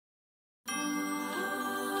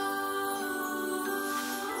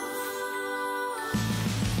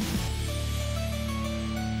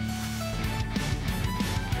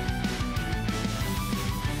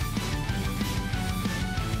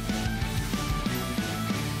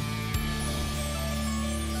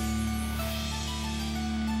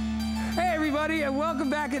everybody, and welcome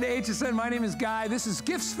back into HSN. My name is Guy. This is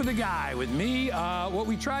Gifts for the Guy with me. What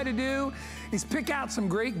we try to do is pick out some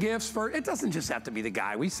great gifts for, it doesn't just have to be the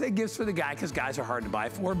guy. We say gifts for the guy because guys are hard to buy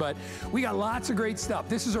for, but we got lots of great stuff.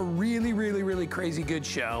 This is a really, really, really crazy good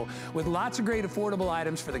show with lots of great affordable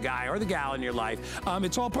items for the guy or the gal in your life.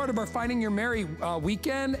 It's all part of our Finding Your Mary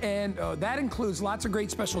weekend, and that includes lots of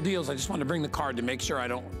great special deals. I just want to bring the card to make sure I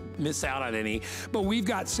don't miss out on any, but we've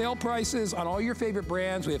got sale prices on all your favorite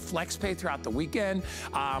brands. We have flex pay throughout the weekend.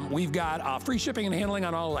 We've got free shipping and handling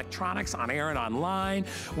on all electronics on air and online.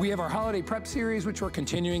 We have our holiday prep series, which we're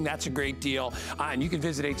continuing. That's a great deal. And you can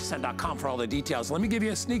visit hsn.com for all the details. Let me give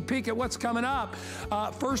you a sneak peek at what's coming up.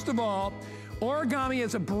 First of all, Origami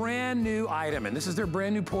is a brand new item, and this is their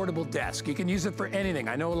brand new portable desk. You can use it for anything.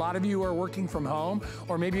 I know a lot of you are working from home,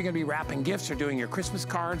 or maybe you're gonna be wrapping gifts or doing your Christmas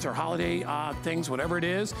cards or holiday things, whatever it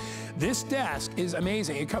is. This desk is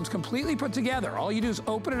amazing. It comes completely put together. All you do is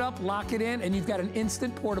open it up, lock it in, and you've got an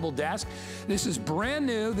instant portable desk. This is brand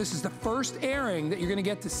new. This is the first airing that you're gonna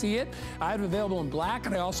get to see it. I have it available in black,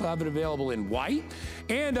 and I also have it available in white.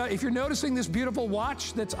 And if you're noticing this beautiful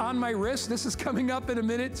watch that's on my wrist, this is coming up in a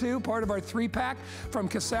minute too, part of our 3-pack from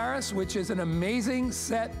Caceres, which is an amazing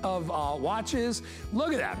set of watches.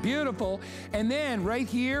 Look at that, beautiful. And then right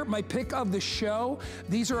here, my pick of the show,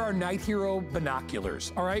 these are our Night Hero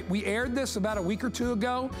binoculars, all right? We aired this about a week or two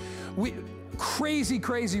ago. Crazy,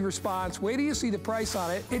 crazy response. Wait till you see the price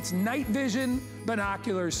on it. It's night vision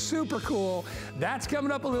binoculars, super cool. That's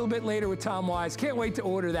coming up a little bit later with Tom Wise. Can't wait to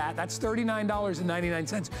order that. That's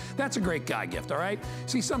 $39.99. That's a great guy gift, all right?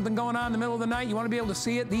 See something going on in the middle of the night, you wanna be able to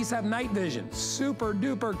see it? These have night vision. Super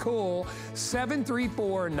duper cool.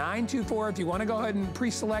 734-924 if you wanna go ahead and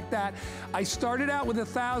pre-select that. I started out with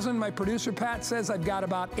 1,000. My producer Pat says I've got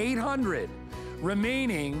about 800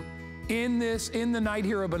 remaining in the Night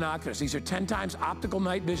Hero binoculars. These are 10 times optical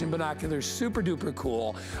night vision binoculars, super duper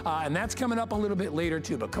cool. And that's coming up a little bit later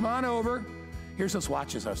too, but come on over. Here's those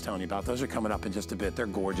watches I was telling you about. Those are coming up in just a bit. They're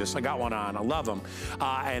gorgeous. I got one on, I love them.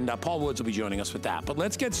 And Paul Woods will be joining us with that. But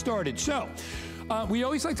let's get started. So, we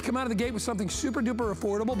always like to come out of the gate with something super duper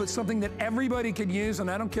affordable, but something that everybody can use.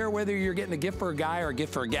 And I don't care whether you're getting a gift for a guy or a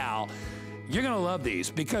gift for a gal. You're gonna love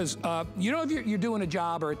these because, you know, if you're doing a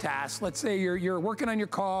job or a task, let's say you're working on your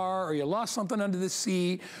car or you lost something under the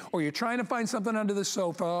seat or you're trying to find something under the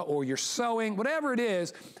sofa or you're sewing, whatever it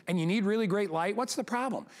is, and you need really great light, what's the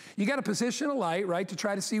problem? You gotta position a light, right, to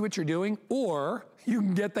try to see what you're doing, or you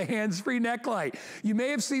can get the hands-free neck light. You may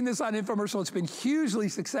have seen this on infomercial. It's been hugely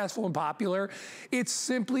successful and popular. It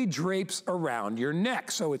simply drapes around your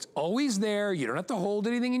neck. So it's always there. You don't have to hold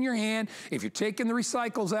anything in your hand. If you're taking the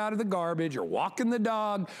recycles out of the garbage or walking the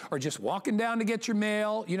dog or just walking down to get your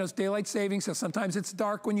mail, you know, it's daylight savings, so sometimes it's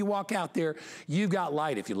dark when you walk out there. You've got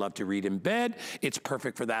light. If you love to read in bed, it's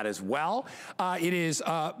perfect for that as well. It is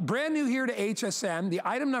brand new here to HSN. The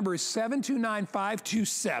item number is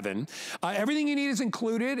 729527. Everything you need is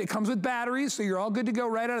included. It comes with batteries, so you're all good to go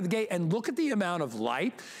right out of the gate. And look at the amount of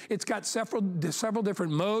light. It's got several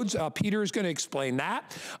different modes. Peter is going to explain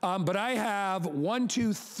that. But I have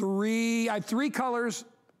I have 3 colors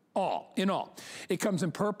in all. It comes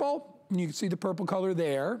in purple, and you can see the purple color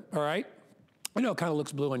there, all right? I know it kind of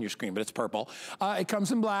looks blue on your screen, but it's purple. It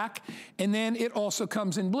comes in black, and then it also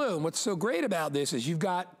comes in blue. And what's so great about this is you've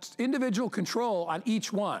got individual control on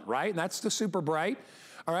each one, right? And that's the super bright.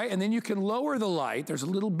 All right, and then you can lower the light. There's a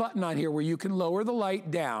little button on here where you can lower the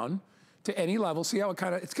light down to any level. See how it's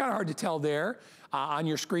kind of hard to tell there on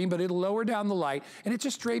your screen, but it'll lower down the light and it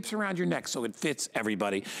just drapes around your neck so it fits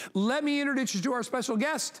everybody. Let me introduce you to our special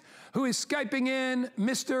guest who is Skyping in,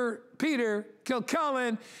 Mr. Peter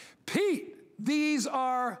Kilcullen. Pete, these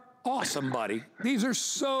are awesome, buddy. These are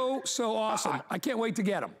so, so awesome. I can't wait to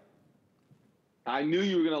get them. I knew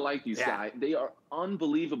you were going to like these, Guy. They are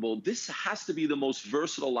unbelievable. This has to be the most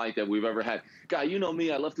versatile light that we've ever had. Guy, you know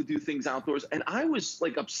me, I love to do things outdoors, and I was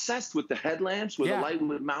like obsessed with the headlamps where the light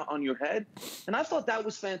would mount on your head, and I thought that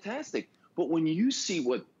was fantastic. But when you see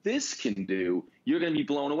what this can do, you're going to be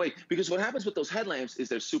blown away. Because what happens with those headlamps is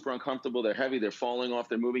they're super uncomfortable, they're heavy, they're falling off,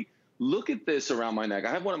 they're moving. Look at this around my neck. I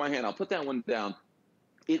have one in my hand. I'll put that one down.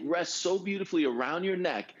 It rests so beautifully around your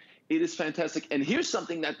neck. It is fantastic. And here's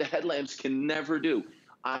something that the headlamps can never do.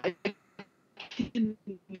 I can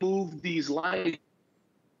move these lights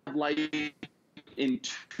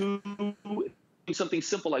into something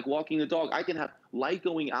simple like walking the dog. I can have light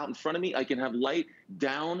going out in front of me. I can have light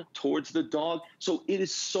down towards the dog. So it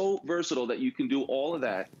is so versatile that you can do all of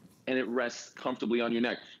that and it rests comfortably on your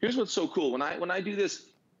neck. Here's what's so cool. When I do this,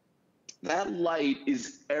 that light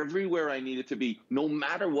is everywhere I need it to be, no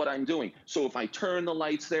matter what I'm doing. So if I turn the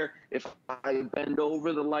lights there, If I bend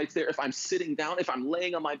over, the light's there. If I'm sitting down, if I'm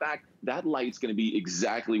laying on my back, that light's going to be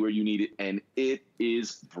exactly where you need it, and it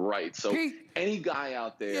is bright. So Pete, any guy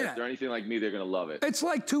out there, if they're anything like me, they're going to love it. It's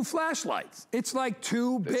like 2 flashlights. It's like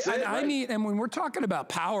 2 big. I mean, and when we're talking about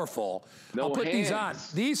powerful, I'll put these on.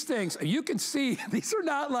 These things, you can see, these are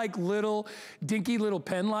not like little dinky little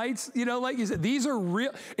pen lights. You know, like you said, these are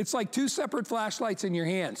real. It's like 2 separate flashlights in your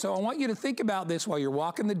hand. So I want you to think about this while you're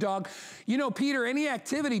walking the dog. You know, Peter, any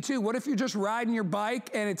activity too. What if you're just riding your bike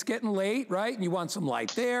and it's getting late, right? And you want some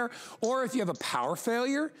light there. Or if you have a power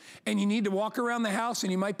failure and you need to walk around the house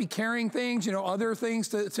and you might be carrying things, you know, other things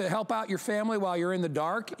to help out your family while you're in the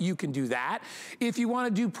dark, you can do that. If you want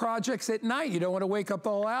to do projects at night, you don't want to wake up the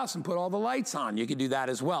whole house and put all the lights on, you can do that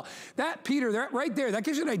as well. That, Peter, that right there, that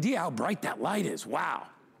gives you an idea how bright that light is. Wow.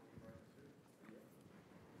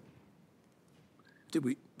 Do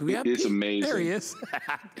we have Pete? It's amazing. There he is.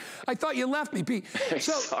 I thought you left me, Pete.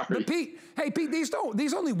 So, sorry. But Pete, hey, Pete, these got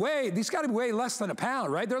to weigh less than a pound,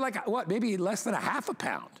 right? They're like, what, maybe less than a half a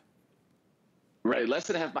pound. Right, less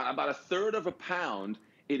than a half pound, about a third of a pound.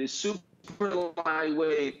 It is super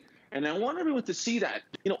lightweight. And I want everyone to see that.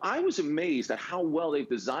 You know, I was amazed at how well they've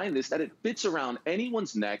designed this, that it fits around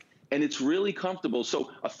anyone's neck, and it's really comfortable. So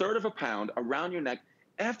a third of a pound around your neck.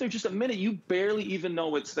 After just a minute, you barely even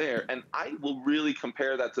know it's there. And I will really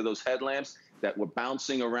compare that to those headlamps that were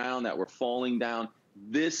bouncing around, that were falling down.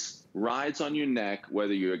 This rides on your neck,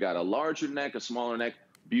 whether you got a larger neck, a smaller neck,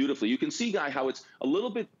 beautifully. You can see, Guy, how it's a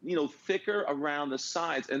little bit, you know, thicker around the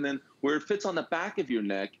sides. And then where it fits on the back of your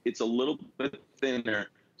neck, it's a little bit thinner.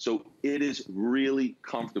 So it is really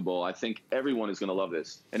comfortable. I think everyone is going to love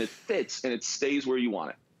this. And it fits, and it stays where you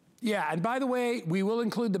want it. Yeah, and by the way, we will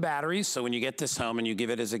include the batteries, so when you get this home and you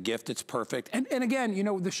give it as a gift, it's perfect. And again, you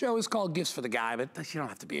know, the show is called Gifts for the Guy, but you don't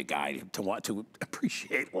have to be a guy to want to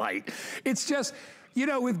appreciate light. It's just, you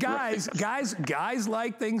know, with guys, guys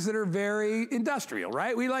like things that are very industrial,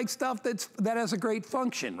 right? We like stuff that has a great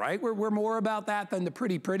function, right? We're more about that than the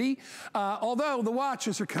pretty. Although the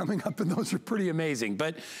watches are coming up and those are pretty amazing.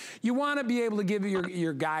 But you want to be able to give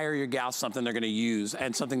your guy or your gal something they're going to use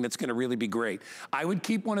and something that's going to really be great. I would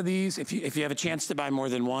keep one of these. If you have a chance to buy more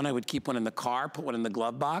than one, I would keep one in the car, put one in the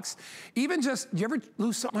glove box. Even just, do you ever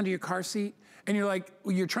lose something under your car seat? And you're like,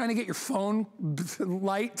 you're trying to get your phone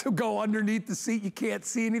light to go underneath the seat, you can't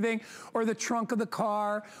see anything, or the trunk of the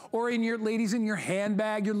car, or in your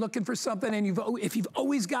handbag, you're looking for something, and if you've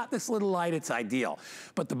always got this little light, it's ideal.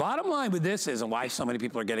 But the bottom line with this is, and why so many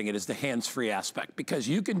people are getting it, is the hands-free aspect, because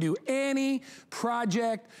you can do any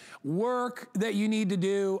project, work that you need to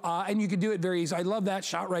do, and you can do it very easy. I love that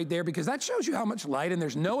shot right there, because that shows you how much light, and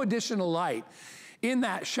there's no additional light in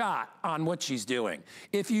that shot on what she's doing.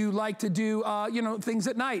 If you like to do, you know, things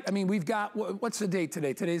at night. I mean, we've got, what's the date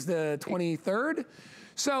today? Today's the 23rd.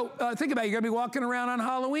 So think about it, you're gonna be walking around on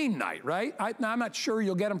Halloween night, right? Now, I'm not sure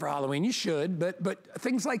you'll get them for Halloween, you should, but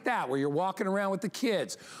things like that, where you're walking around with the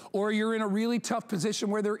kids, or you're in a really tough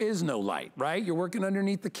position where there is no light, right? You're working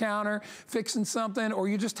underneath the counter, fixing something, or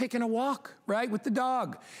you're just taking a walk, right, with the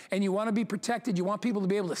dog, and you wanna be protected, you want people to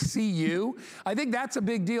be able to see you. I think that's a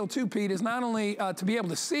big deal too, Pete, is not only to be able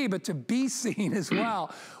to see, but to be seen as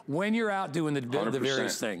well when you're out doing the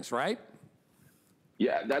various things, right?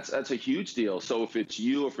 Yeah, that's a huge deal. So if it's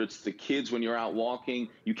you, if it's the kids when you're out walking,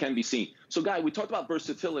 you can be seen. So Guy, we talked about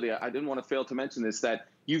versatility. I didn't want to fail to mention this, that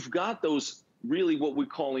you've got those really what we're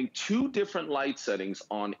calling 2 different light settings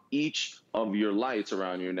on each of your lights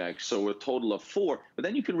around your neck. So a total of 4, but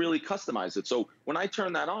then you can really customize it. So when I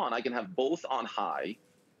turn that on, I can have both on high,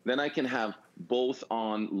 then I can have both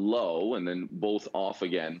on low, and then both off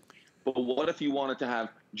again. But what if you wanted to have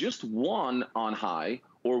just one on high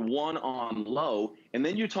or one on low, and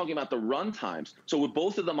then you're talking about the run times. So with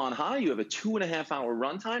both of them on high, you have a 2.5-hour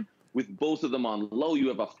run time. With both of them on low, you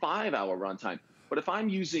have a 5-hour run time. But if I'm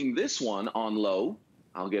using this one on low,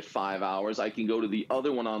 I'll get 5 hours. I can go to the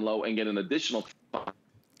other one on low and get an additional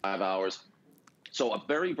 5 hours. So a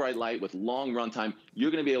very bright light with long run time.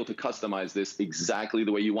 You're going to be able to customize this exactly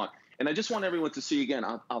the way you want. And I just want everyone to see again.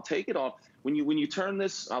 I'll take it off. When you turn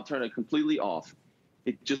this, I'll turn it completely off.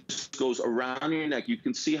 It just goes around your neck. You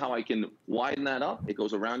can see how I can widen that up. It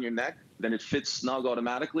goes around your neck. Then it fits snug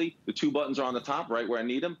automatically. The 2 buttons are on the top, right where I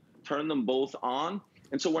need them. Turn them both on.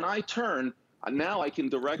 And so when I turn, now I can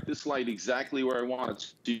direct this light exactly where I want it.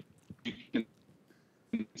 So you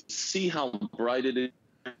can see how bright it is.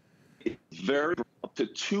 It's very up to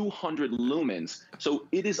 200 lumens. So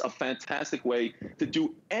it is a fantastic way to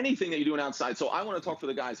do anything that you're doing outside. So I want to talk for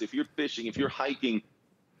the guys. If you're fishing, if you're hiking,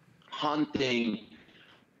 hunting,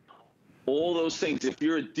 all those things. If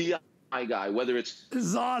you're a Guy, whether it's this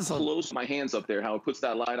is awesome. Close to my hands up there, how it puts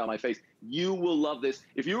that light on my face. You will love this.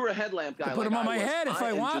 If you were a headlamp guy, put them on my head if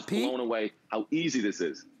I want, just Pete. Blown away how easy this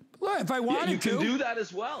is. Look, if I wanted to. You can do that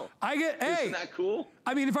as well. Hey. Isn't that cool?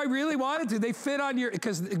 I mean, if I really wanted to, they fit on your,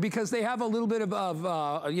 because they have a little bit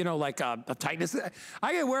of you know, like a tightness.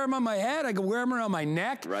 I can wear them on my head. I can wear them around my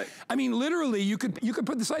neck. Right. I mean, literally, you could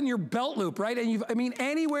put this on your belt loop, right? And I mean,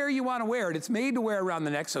 anywhere you want to wear it. It's made to wear around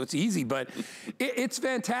the neck, so it's easy. But it's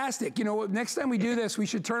fantastic. You know, next time we do this, we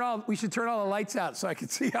should turn all the lights out so I can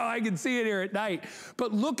see how I can see it here at night.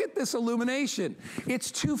 But look at this illumination.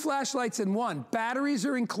 It's 2 flashlights in one. Batteries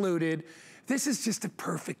are included. This is just a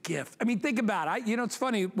perfect gift. I mean, think about it. You know, it's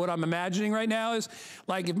funny, what I'm imagining right now is,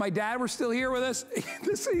 like, if my dad were still here with us,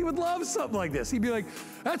 he would love something like this. He'd be like,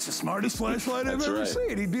 that's the smartest flashlight I've ever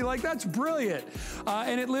seen. He'd be like, that's brilliant.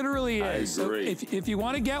 And it literally is. I agree. So if you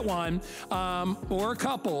want to get one, or a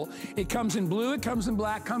couple, it comes in blue, it comes in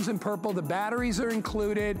black, comes in purple. The batteries are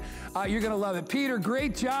included. You're going to love it. Peter,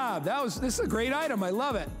 great job. This is a great item. I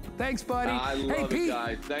love it. Thanks, buddy. I love Pete, it,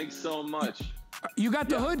 Guy. Thanks so much. You got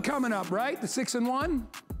the hood coming up, right? The 6-in-1?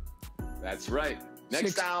 That's right.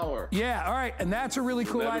 Next hour. Yeah, all right, and that's a really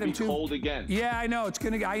cool item too. Cold again. Yeah, I know.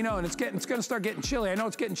 I know, and it's gonna start getting chilly. I know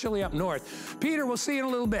it's getting chilly up north. Peter, we'll see you in a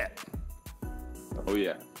little bit. Oh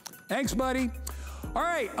yeah. Thanks, buddy. All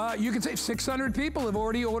right, you can say 600 people have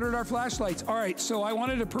already ordered our flashlights. All right, so I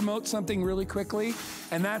wanted to promote something really quickly,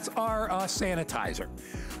 and that's our sanitizer.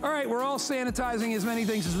 All right, we're all sanitizing as many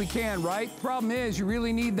things as we can, right? Problem is, you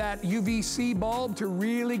really need that UVC bulb to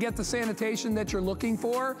really get the sanitation that you're looking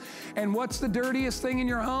for. And what's the dirtiest thing in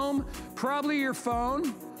your home? Probably your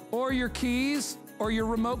phone or your keys or your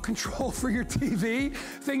remote control for your TV,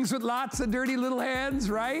 things with lots of dirty little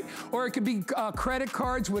hands, right? Or it could be credit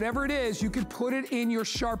cards, whatever it is, you could put it in your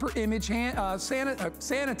Sharper Image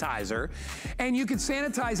sanitizer, and you can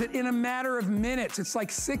sanitize it in a matter of minutes. It's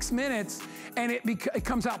like 6 minutes, and it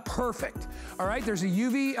comes out perfect, all right? There's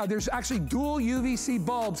there's actually dual UVC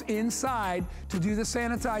bulbs inside to do the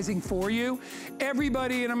sanitizing for you.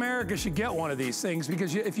 Everybody in America should get one of these things,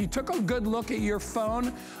 because if you took a good look at your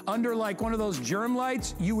phone under like one of those germ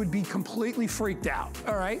lights, you would be completely freaked out,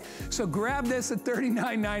 all right? So grab this at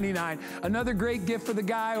 $39.99. Another great gift for the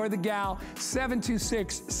guy or the gal.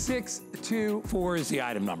 726-624 is the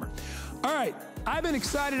item number. All right, I've been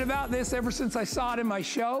excited about this ever since I saw it in my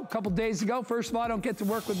show a couple days ago. First of all, I don't get to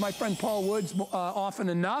work with my friend Paul Woods often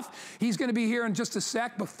enough. He's gonna be here in just a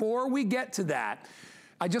sec. Before we get to that,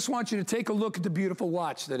 I just want you to take a look at the beautiful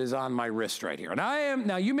watch that is on my wrist right here. And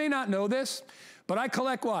now you may not know this, but I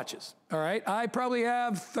collect watches, all right? I probably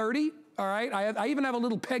have 30, all right? I even have a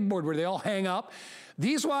little pegboard where they all hang up.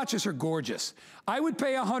 These watches are gorgeous. I would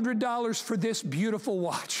pay $100 for this beautiful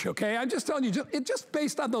watch, okay? I'm just telling you, just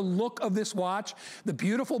based on the look of this watch, the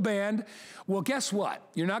beautiful band. Well, guess what?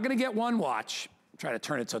 You're not gonna get one watch. Try to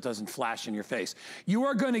turn it so it doesn't flash in your face. You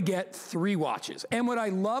are gonna get 3 watches. And what I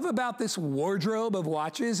love about this wardrobe of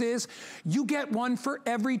watches is you get one for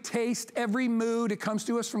every taste, every mood. It comes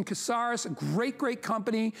to us from Casares, a great, great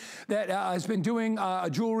company that has been doing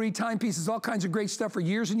jewelry, timepieces, all kinds of great stuff for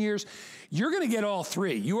years and years. You're gonna get all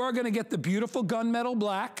 3. You are gonna get the beautiful gunmetal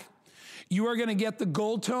black. You are gonna get the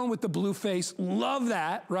gold tone with the blue face. Love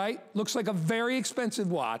that, right? Looks like a very expensive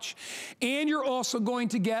watch. And you're also going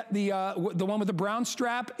to get the one with the brown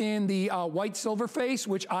strap in the white silver face,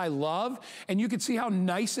 which I love. And you can see how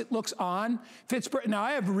nice it looks on. Now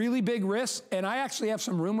I have really big wrists, and I actually have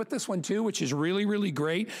some room with this one too, which is really, really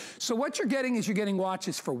great. So what you're getting is you're getting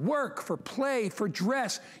watches for work, for play, for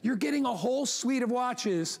dress. You're getting a whole suite of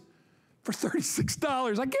watches for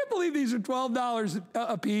 $36. I can't believe these are $12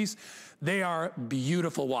 a piece. They are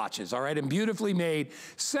beautiful watches, all right, and beautifully made.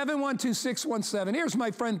 712-617. Here's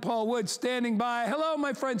my friend Paul Woods standing by. Hello,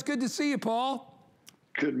 my friends. Good to see you, Paul.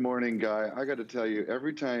 Good morning, Guy. I got to tell you,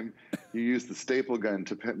 every time you use the staple gun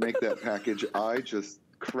to make that package, I just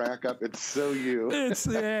crack up. It's so you.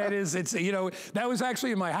 It is. It's, you know, that was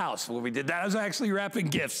actually in my house when we did that. I was actually wrapping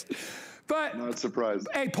gifts. But not surprised.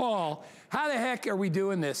 Hey, Paul, how the heck are we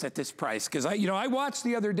doing this at this price? Because I watched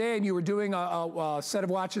the other day, and you were doing a set of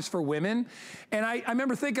watches for women, and I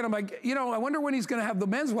remember thinking, I'm like, you know, I wonder when he's going to have the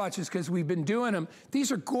men's watches, because we've been doing them.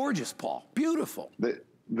 These are gorgeous, Paul. Beautiful.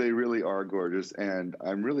 They really are gorgeous, and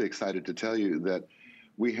I'm really excited to tell you that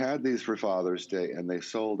we had these for Father's Day, and they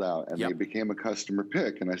sold out, and they became a customer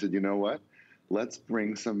pick. And I said, you know what? Let's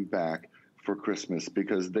bring some back for Christmas,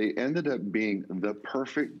 because they ended up being the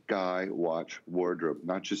perfect guy watch wardrobe.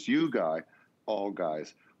 Not just you, Guy, all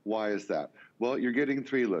guys. Why is that? Well, you're getting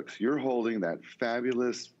 3 looks. You're holding that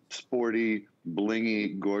fabulous, sporty,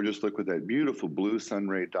 blingy, gorgeous look with that beautiful blue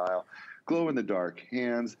sunray dial. glow-in-the-dark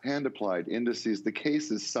hands, hand-applied indices. The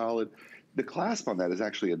case is solid. The clasp on that is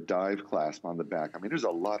actually a dive clasp on the back. I mean, there's a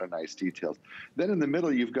lot of nice details. Then in the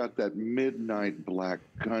middle, you've got that midnight black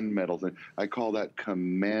gunmetal thing. I call that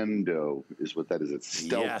commando, is what that is. It's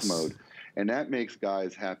stealth mode. And that makes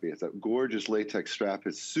guys happy. It's a gorgeous latex strap.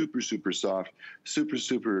 It's super, super soft, super,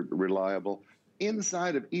 super reliable.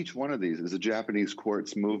 Inside of each one of these is a Japanese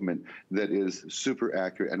quartz movement that is super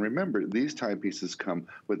accurate. And remember, these timepieces come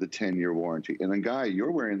with a 10-year warranty. And then, Guy,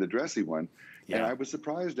 you're wearing the dressy one. Yeah. And I was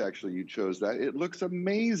surprised, actually, you chose that. It looks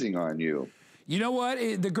amazing on you. You know what?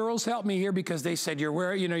 The girls helped me here because they said you're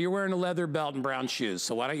wearing a leather belt and brown shoes.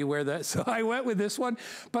 So why don't you wear that? So I went with this one.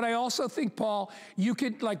 But I also think, Paul, you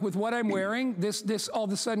could, like with what I'm wearing, this all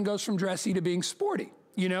of a sudden goes from dressy to being sporty.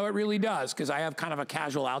 You know, it really does, because I have kind of a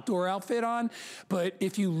casual outdoor outfit on. But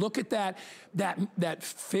if you look at that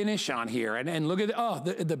finish on here, and look at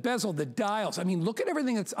the bezel, the dials. I mean, look at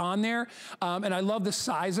everything that's on there, and I love the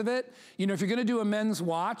size of it. You know, if you're going to do a men's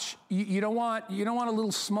watch, you don't want a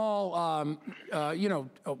little small,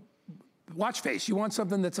 watch face. You want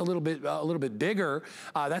something that's a little bit bigger.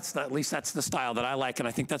 At least that's the style that I like, and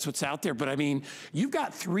I think that's what's out there. But I mean, you've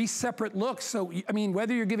got 3 separate looks. So I mean,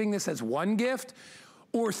 whether you're giving this as one gift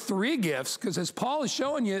or 3 gifts, because as Paul is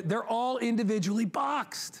showing you, they're all individually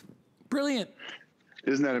boxed. Brilliant.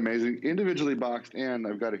 Isn't that amazing? Individually boxed, and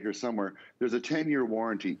I've got it here somewhere, there's a 10-year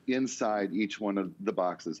warranty inside each one of the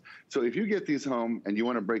boxes. So if you get these home and you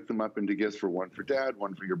want to break them up into gifts, for one for dad,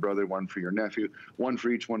 one for your brother, one for your nephew, one for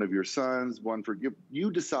each one of your sons, one for you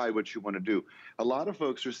decide what you want to do. A lot of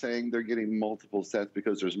folks are saying they're getting multiple sets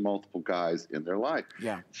because there's multiple guys in their life.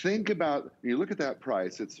 Yeah. Think about, you look at that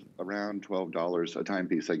price, it's around $12 a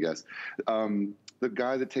timepiece, I guess. The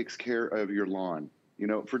guy that takes care of your lawn, you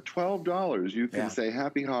know, for $12, you can say,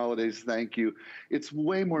 happy holidays, thank you. It's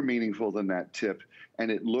way more meaningful than that tip, and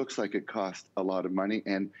it looks like it cost a lot of money,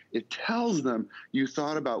 and it tells them you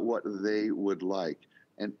thought about what they would like.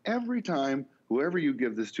 And every time whoever you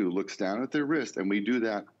give this to looks down at their wrist, and we do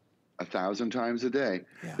that 1,000 times a day,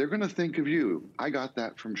 they're going to think of you. I got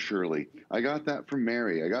that from Shirley. I got that from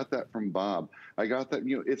Mary. I got that from Bob. I got that,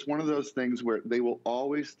 you know, it's one of those things where they will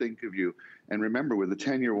always think of you. And remember, with a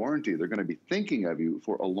 10-year warranty, they're going to be thinking of you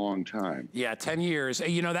for a long time. Yeah, 10 years.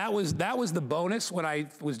 You know, that was the bonus when I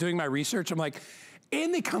was doing my research. I'm like,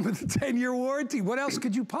 and they come with a 10-year warranty. What else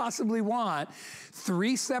could you possibly want?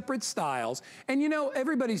 3 separate styles. And you know,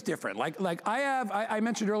 everybody's different. Like I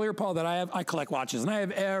mentioned earlier, Paul, that I collect watches, and I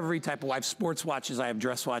have every type of, I have sports watches, I have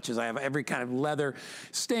dress watches, I have every kind of leather,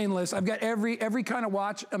 stainless. I've got every kind of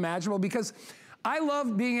watch imaginable, because I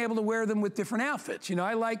love being able to wear them with different outfits. You know,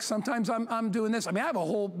 I like, sometimes I'm doing this. I mean, I have a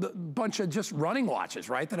whole bunch of just running watches,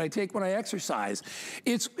 right, that I take when I exercise.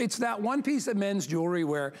 It's that one piece of men's jewelry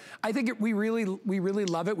where I think we really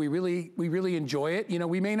love it. We really enjoy it. You know,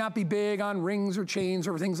 we may not be big on rings or chains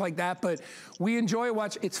or things like that, but we enjoy a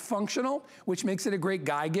watch. It's functional, which makes it a great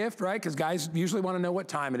guy gift, right? Because guys usually want to know what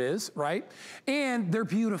time it is, right? And they're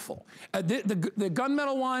beautiful. The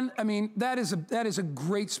gunmetal one, I mean, that is a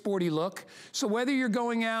great sporty look. So whether you're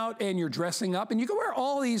going out and you're dressing up, and you can wear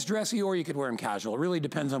all these dressy or you could wear them casual. It really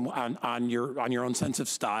depends on your own sense of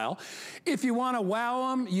style. If you want to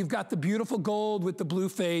wow them, you've got the beautiful gold with the blue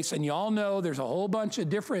face, and you all know there's a whole bunch of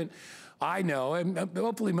different, I know, and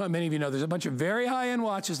hopefully many of you know, there's a bunch of very high-end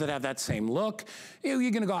watches that have that same look. You know,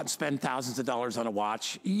 you're going to go out and spend thousands of dollars on a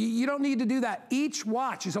watch. You don't need to do that. Each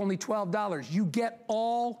watch is only $12. You get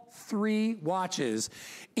all 3 watches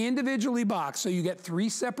individually boxed, so you get 3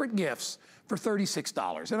 separate gifts for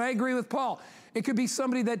 $36. And I agree with Paul. It could be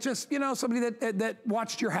somebody that just, you know, somebody that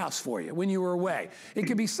watched your house for you when you were away. It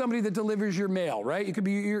could be somebody that delivers your mail, right? It could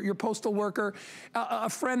be your postal worker, a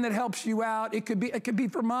friend that helps you out. It could be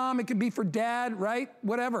for mom. It could be for dad, right?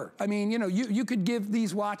 Whatever. I mean, you know, you could give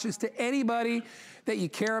these watches to anybody that you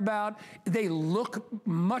care about. They look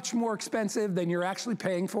much more expensive than you're actually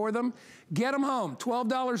paying for them. Get them home,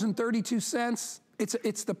 $12.32.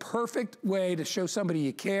 It's the perfect way to show somebody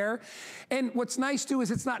you care. And what's nice too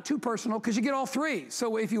is it's not too personal, because you get all 3.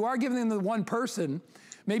 So if you are giving them to one person,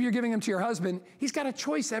 maybe you're giving them to your husband, he's got a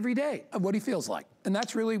choice every day of what he feels like. And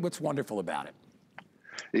that's really what's wonderful about it.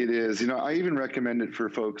 It is. You know, I even recommend it for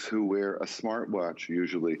folks who wear a smartwatch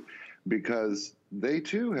usually, because they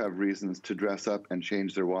too have reasons to dress up and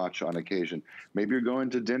change their watch on occasion. Maybe you're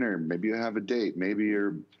going to dinner, maybe you have a date, maybe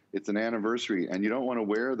it's an anniversary, and you don't want to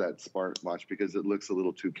wear that smartwatch because it looks a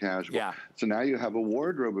little too casual. Yeah. So now you have a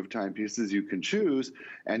wardrobe of timepieces you can choose,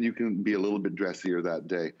 and you can be a little bit dressier that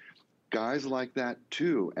day. guys like that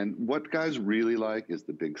too. And what guys really like is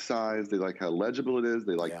the big size. They like how legible it is.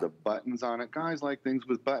 They like the buttons on it. Guys like things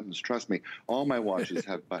with buttons. Trust me, all my watches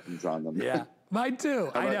have buttons on them. Yeah, mine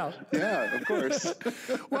too. I know. Yeah, of course.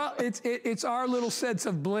 Well, it's our little sense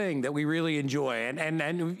of bling that we really enjoy.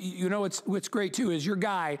 And you know what's great too is your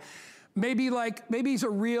guy, maybe he's a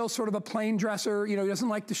real sort of a plain dresser, you know, he doesn't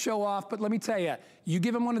like to show off, but let me tell you, you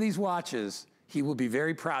give him one of these watches, he will be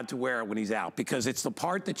very proud to wear it when he's out, because it's the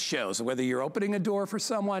part that shows. Whether you're opening a door for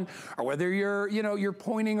someone, or whether you're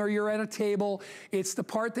pointing, or you're at a table, it's the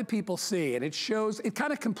part that people see, and it shows. It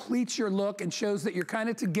kind of completes your look and shows that you're kind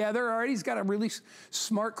of together. All right, he's got a really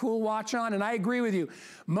smart, cool watch on, and I agree with you.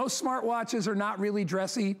 Most smart watches are not really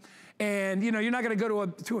dressy. And you know, you're not gonna go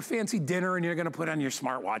to a fancy dinner and you're gonna put on your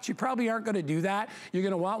smartwatch. You probably aren't gonna do that. You're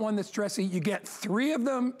gonna want one that's dressy. You get 3 of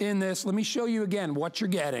them in this. Let me show you again what you're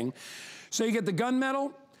getting. So you get the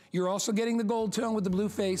gunmetal, you're also getting the gold tone with the blue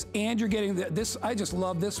face, and you're getting this, I just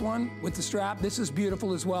love this one with the strap. This is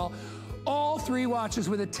beautiful as well. All 3 watches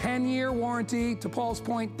with a 10-year warranty. To Paul's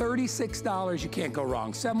point, $36, you can't go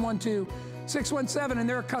wrong. 712-617, and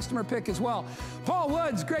they're a customer pick as well. Paul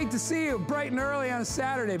Woods, great to see you bright and early on a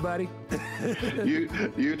Saturday, buddy.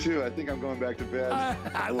 You too. I think I'm going back to bed.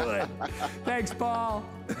 I would. Thanks, Paul.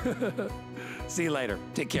 See you later.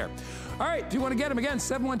 Take care. All right, do you want to get them again?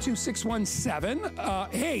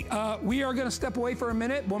 712-617. Hey, we are going to step away for a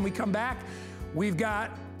minute. When we come back, we've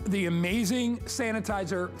got the amazing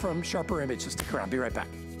sanitizer from Sharper Image. Just stick around. Be right back.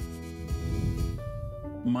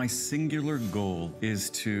 My singular goal is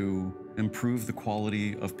to improve the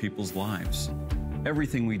quality of people's lives.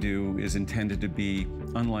 Everything we do is intended to be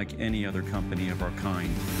unlike any other company of our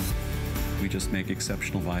kind. We just make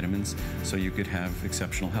exceptional vitamins so you could have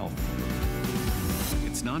exceptional health.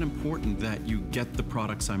 It's not important that you get the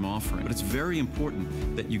products I'm offering, but it's very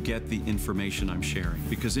important that you get the information I'm sharing,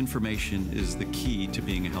 because information is the key to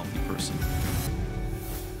being a healthy person.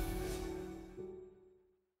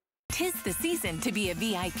 'Tis the season to be a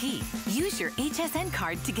VIP. Use your HSN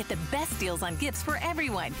card to get the best deals on gifts for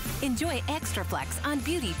everyone. Enjoy extra flex on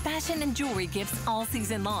beauty, fashion, and jewelry gifts all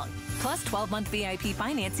season long. Plus 12-month VIP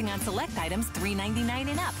financing on select items $3.99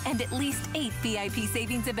 and up, and at least 8 VIP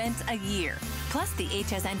savings events a year. Plus, the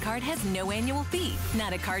HSN card has no annual fee.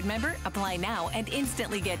 Not a card member? Apply now and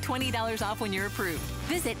instantly get $20 off when you're approved.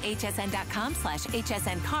 Visit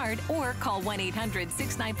hsn.com/HSN card or call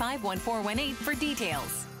 1-800-695-1418 for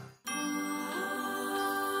details.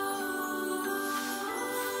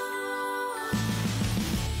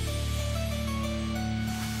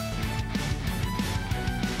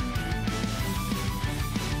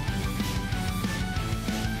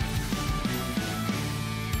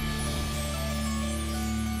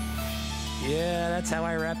 Yeah, that's how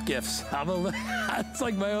I wrap gifts. It's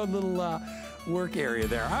like my own little work area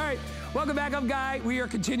there. All right, welcome back. I'm Guy. We are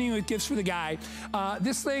continuing with Gifts for the Guy.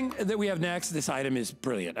 This thing that we have next, this item is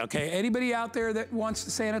brilliant, okay? Anybody out there that wants to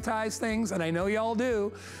sanitize things, and I know y'all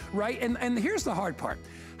do, right? And here's the hard part.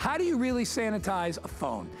 How do you really sanitize a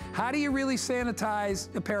phone? How do you really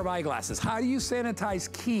sanitize a pair of eyeglasses? How do you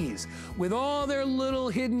sanitize keys with all their little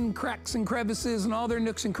hidden cracks and crevices and all their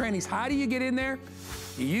nooks and crannies? How do you get in there?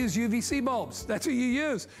 You use UVC bulbs. That's what you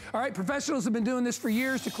use. All right, professionals have been doing this for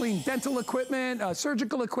years to clean dental equipment,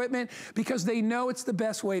 surgical equipment, because they know it's the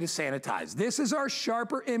best way to sanitize. This is our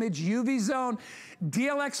Sharper Image UV Zone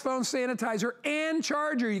DLX phone sanitizer and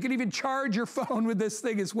charger. You can even charge your phone with this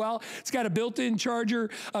thing as well. It's got a built-in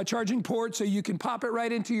charger, charging port, so you can pop it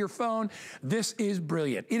right into your phone. This is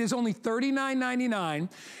brilliant. It is only $39.99.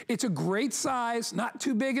 It's a great size, not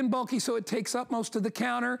too big and bulky, so it takes up most of the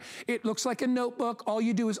counter. It looks like a notebook. All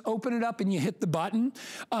you do is open it up and you hit the button.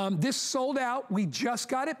 This sold out. We just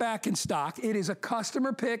got it back in stock. It is a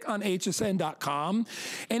customer pick on hsn.com,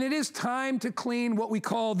 and it is time to clean what we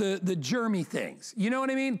call the germy things. You know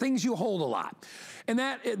what I mean? Things you hold a lot. And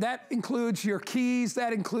that includes your keys,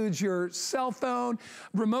 that includes your cell phone,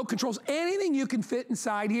 remote controls, anything you can fit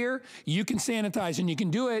inside here, you can sanitize, and you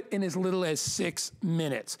can do it in as little as 6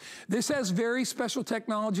 minutes. This has very special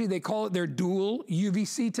technology. They call it their dual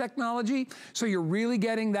UVC technology. So you're really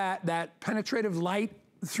getting that penetrative light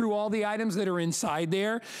through all the items that are inside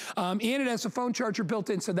there. And it has a phone charger built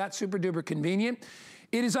in, so that's super duper convenient.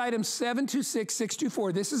 It is item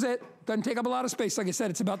 726624. This is it. Doesn't take up a lot of space. Like I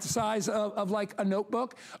said, it's about the size of like a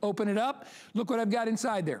notebook. Open it up. Look what I've got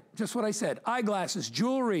inside there. Just what I said. Eyeglasses,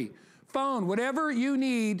 jewelry, phone, whatever you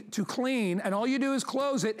need to clean, and all you do is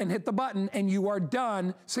close it and hit the button, and you are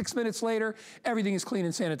done. 6 minutes later, everything is clean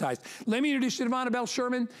and sanitized. Let me introduce you to Vonabelle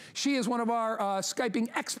Sherman. She is one of our Skyping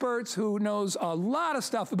experts who knows a lot of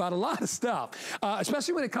stuff about a lot of stuff,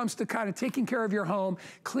 especially when it comes to kind of taking care of your home,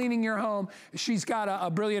 cleaning your home. She's got a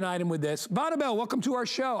brilliant item with this. Vonabelle, welcome to our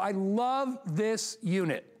show. I love this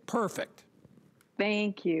unit. Perfect.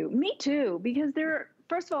 Thank you. Me too, because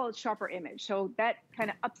first of all, it's sharper image. So that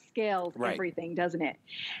kind of upscales everything, doesn't it?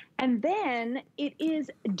 And then it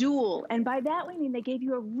is dual. And by that, we mean they gave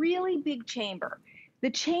you a really big chamber. The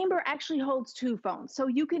chamber actually holds 2 phones. So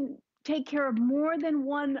you can take care of more than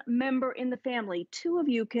one member in the family. 2 of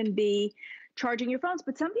you can be charging your phones,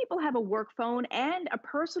 but some people have a work phone and a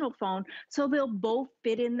personal phone, so they'll both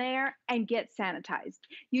fit in there and get sanitized.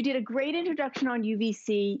 You did a great introduction on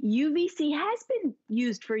UVC. UVC has been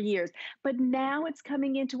used for years, but now it's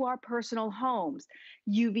coming into our personal homes.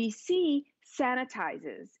 UVC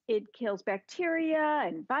sanitizes. It kills bacteria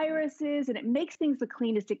and viruses, and it makes things the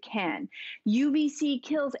cleanest it can. UVC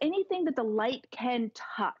kills anything that the light can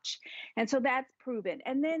touch. And so that's proven.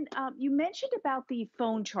 And then you mentioned about the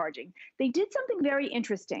phone charging. They did something very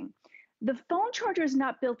interesting. The phone charger is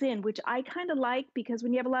not built in, which I kind of like, because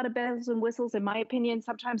when you have a lot of bells and whistles, in my opinion,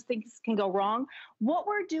 sometimes things can go wrong. What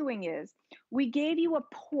we're doing is we gave you a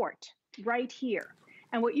port right here.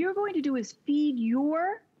 And what you're going to do is feed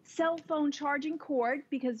your cell phone charging cord,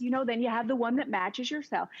 because then you have the one that matches your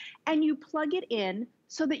cell, and you plug it in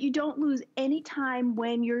so that you don't lose any time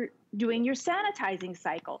when you're doing your sanitizing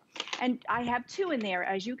cycle. And I have 2 in there,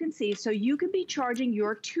 as you can see, so you can be charging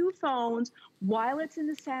your 2 phones while it's in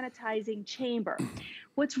the sanitizing chamber.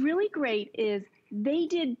 What's really great is they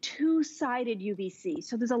did 2-sided UVC.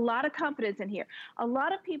 So there's a lot of confidence in here. A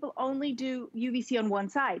lot of people only do UVC on one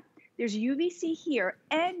side. There's UVC here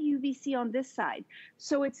and UVC on this side.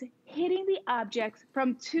 So it's hitting the objects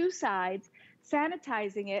from 2 sides,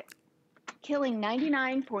 sanitizing it, killing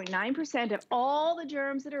 99.9% of all the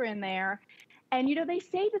germs that are in there. And, they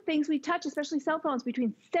say the things we touch, especially cell phones,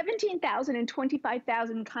 between 17,000 and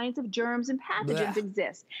 25,000 kinds of germs and pathogens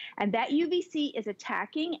exist. And that UVC is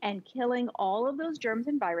attacking and killing all of those germs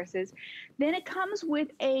and viruses. Then it comes with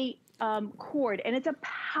a cord, and it's a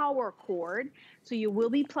power cord. So you will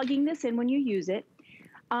be plugging this in when you use it.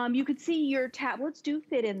 You could see your tablets do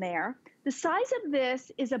fit in there. The size of this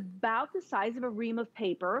is about the size of a ream of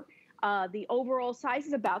paper. The overall size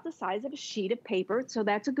is about the size of a sheet of paper, so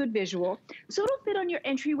that's a good visual. So it'll fit on your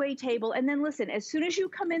entryway table. And then listen, as soon as you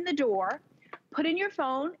come in the door, put in your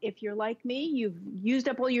phone. If you're like me, you've used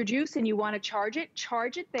up all your juice and you want to charge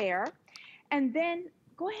it there. And then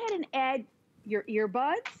go ahead and add your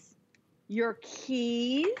earbuds, your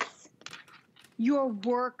keys, your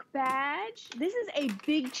work badge. This is a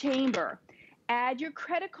big chamber. Add your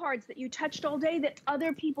credit cards that you touched all day that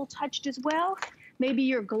other people touched as well. Maybe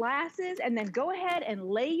your glasses, and then go ahead and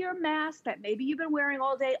lay your mask that maybe you've been wearing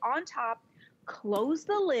all day on top. Close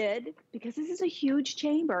the lid, because this is a huge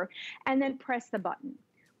chamber, and then press the button.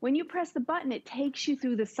 When you press the button, it takes you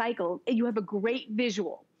through the cycle, and you have a great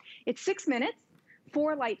visual. It's 6 minutes.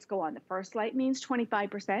 4 lights go on. The first light means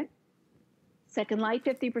 25%. Second light,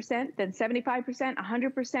 50%, then 75%,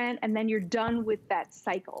 100%, and then you're done with that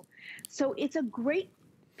cycle. So it's a great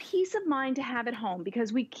peace of mind to have at home,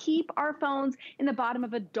 because we keep our phones in the bottom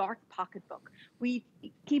of a dark pocketbook. We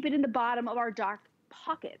keep it in the bottom of our dark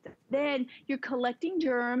pocket. Then you're collecting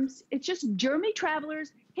germs. It's just germy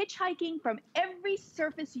travelers hitchhiking from every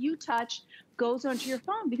surface you touch goes onto your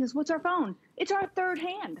phone, because what's our phone? It's our third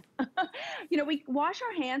hand. We wash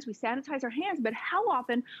our hands, we sanitize our hands, but how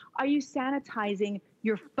often are you sanitizing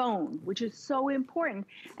your phone, which is so important?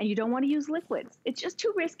 And you don't want to use liquids. It's just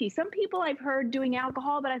too risky. Some people I've heard doing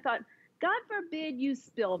alcohol, but I thought, God forbid you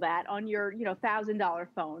spill that on your, $1,000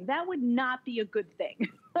 phone. That would not be a good thing.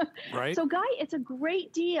 Right. So, Guy, it's a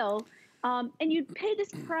great deal. And you'd pay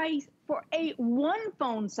this price for a 1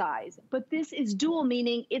 phone size, but this is dual,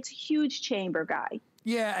 meaning it's huge chamber, Guy.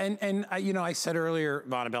 Yeah, and I said earlier,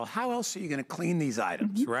 Vonabelle, how else are you going to clean these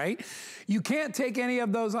items, right? You can't take any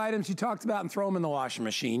of those items you talked about and throw them in the washing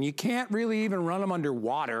machine. You can't really even run them under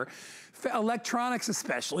water. Electronics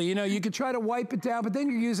especially, you could try to wipe it down, but then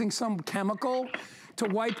you're using some chemical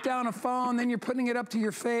to wipe down a phone, then you're putting it up to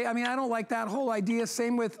your face. I mean, I don't like that whole idea.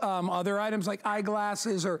 Same with other items like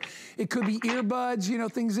eyeglasses, or it could be earbuds, you know,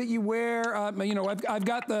 things that you wear. You know, I've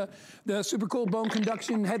got the super cool bone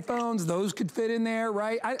conduction headphones. Those could fit in there,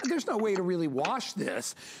 right? There's no way to really wash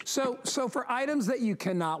this. So for items that you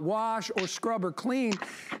cannot wash or scrub or clean,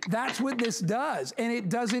 that's what this does. And it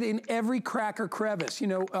does it in every crack or crevice. You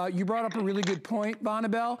know, you brought up a really good point,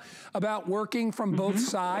 Bonnabelle, about working from both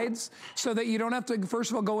sides so that you don't have to, first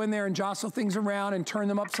of all, go in there and jostle things around and turn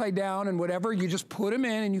them upside down and whatever. You just put them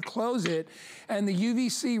in and you close it, and the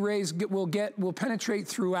UVC rays will penetrate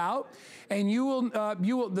throughout. And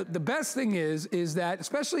the best thing is that,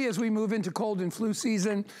 especially as we move into cold and flu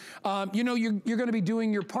season, you know, you're gonna be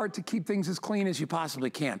doing your part to keep things as clean as you possibly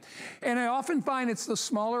can. And I often find it's the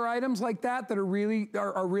smaller items like that that are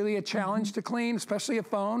really a challenge to clean, especially a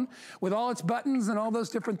phone with all its buttons and all those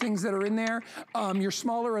different things that are in there. Your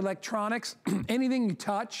smaller electronics, anything you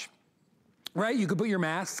touch, right? You could put your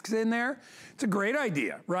masks in there. It's a great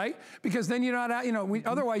idea, right? Because then you're not out, you know,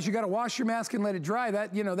 otherwise you got to wash your mask and let it dry.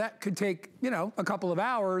 That, you know, that could take, you know, a couple of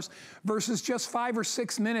hours versus just 5 or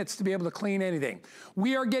 6 minutes to be able to clean anything.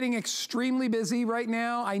 We are getting extremely busy right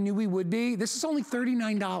now. I knew we would be. This is only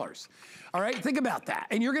 $39. All right, think about that.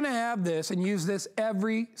 And you're gonna have this and use this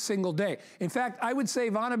every single day. In fact, I would say,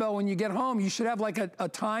 Bonnabelle, when you get home, you should have like a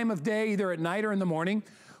time of day, either at night or in the morning,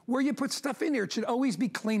 where you put stuff in here. It should always be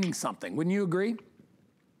cleaning something. Wouldn't you agree?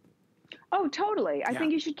 Oh, totally. I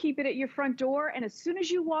think you should keep it at your front door. And as soon as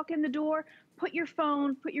you walk in the door, put your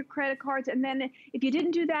phone, put your credit cards. And then if you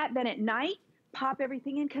didn't do that, then at night, pop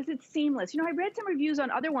everything in because it's seamless. You know, I read some reviews on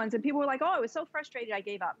other ones and people were like, oh, I was so frustrated, I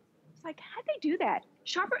gave up. It's like, how'd they do that?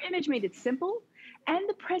 Sharper Image made it simple. And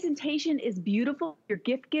the presentation is beautiful. Your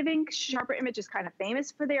gift giving, Sharper Image is kind of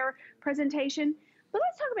famous for their presentation. But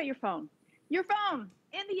let's talk about your phone. Your phone.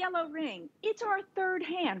 In the yellow ring, it's our third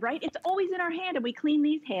hand, right? It's always in our hand and we clean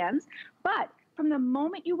these hands. But from the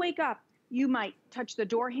moment you wake up, you might touch the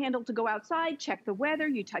door handle to go outside, check the weather,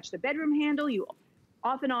 you touch the bedroom handle, you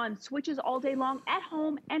off and on switches all day long at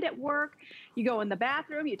home and at work. You go in the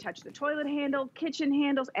bathroom, you touch the toilet handle, kitchen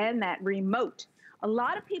handles, and that remote. A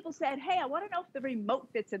lot of people said, hey, I want to know if the remote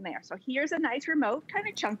fits in there. So here's a nice remote, kind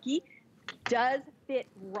of chunky, does fit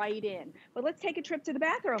right in. But let's take a trip to the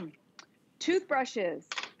bathroom. Toothbrushes,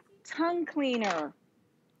 tongue cleaner,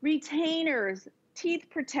 retainers, teeth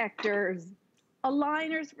protectors,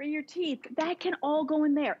 aligners for your teeth, that can all go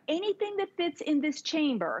in there. Anything that fits in this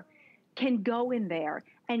chamber can go in there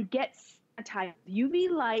and get sanitized. UV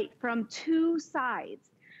light from 2 sides.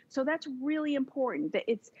 So that's really important. That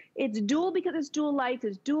it's dual because it's dual lights.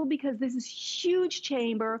 It's dual because this is huge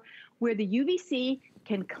chamber where the UVC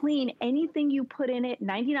can clean anything you put in it.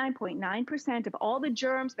 99.9% of all the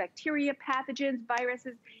germs, bacteria, pathogens,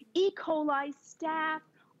 viruses, E. coli, staph,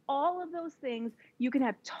 all of those things. You can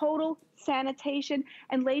have total sanitation.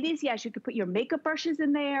 And ladies, yes, you could put your makeup brushes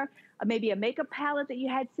in there, maybe a makeup palette that you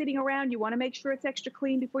had sitting around. You want to make sure it's extra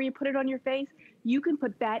clean before you put it on your face. You can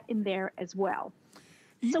put that in there as well.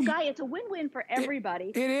 So, Guy, it's a win-win for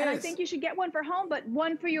everybody. It is. And I think you should get one for home, but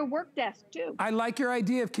one for your work desk, too. I like your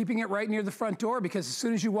idea of keeping it right near the front door because as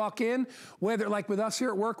soon as you walk in, whether like with us here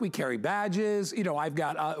at work, we carry badges, you know, I've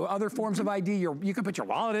got other forms of ID. You can put your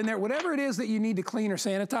wallet in there, whatever it is that you need to clean or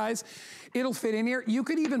sanitize, it'll fit in here. You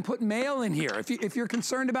could even put mail in here. If you're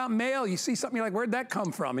concerned about mail, you see something, you're like, where'd that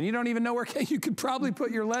come from? And you don't even know where, you could probably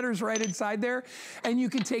put your letters right inside there and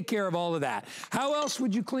you can take care of all of that. How else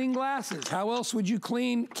would you clean glasses? How else would you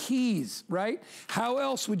clean keys? Right? How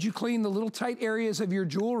else would you clean the little tight areas of your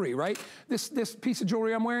jewelry, right? This piece of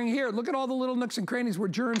jewelry I'm wearing here, look at all the little nooks and crannies where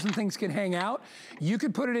germs and things can hang out. You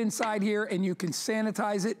could put it inside here and you can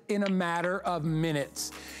sanitize it in a matter of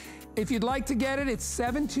minutes. If you'd like to get it, it's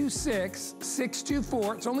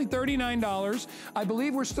 726-624. It's only $39. I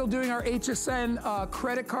believe we're still doing our HSN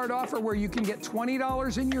credit card offer where you can get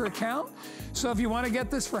 $20 in your account. So if you want to get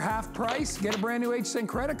this for half price, get a brand new HSN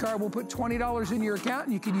credit card. We'll put $20 in your account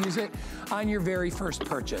and you can use it on your very first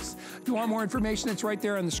purchase. If you want more information, it's right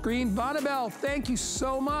there on the screen. Bonnabelle, thank you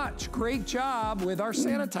so much. Great job with our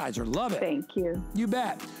sanitizer. Love it. Thank you. You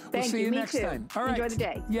bet. We'll see you next time. All right. Enjoy the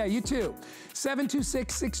day. Yeah, you too.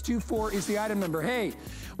 726-624 is the item number. Hey,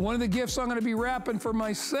 one of the gifts I'm going to be wrapping for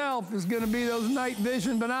myself is going to be those night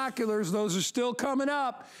vision binoculars. Those are still coming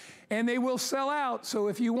up and they will sell out. So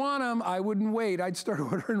if you want them, I wouldn't wait. I'd start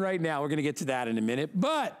ordering right now. We're going to get to that in a minute.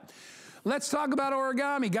 But let's talk about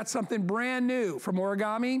Origami. Got something brand new from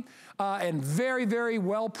Origami and very, very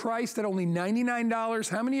well priced at only $99.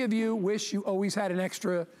 How many of you wish you always had an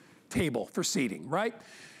extra table for seating, right?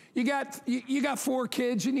 You got 4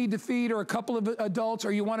 kids you need to feed, or a couple of adults,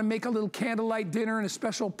 or you want to make a little candlelight dinner in a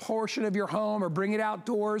special portion of your home, or bring it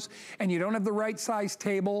outdoors, and you don't have the right size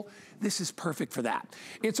table. This is perfect for that.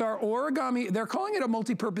 It's our origami. They're calling it a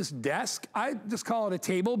multi-purpose desk. I just call it a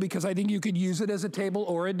table because I think you could use it as a table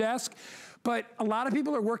or a desk. But a lot of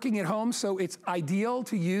people are working at home, so it's ideal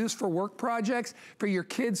to use for work projects, for your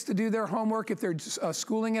kids to do their homework if they're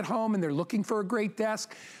schooling at home and they're looking for a great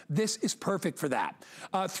desk. This is perfect for that.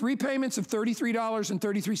 3 payments of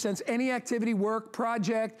 $33.33. Any activity, work,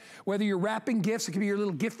 project, whether you're wrapping gifts, it could be your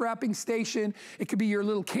little gift wrapping station, it could be your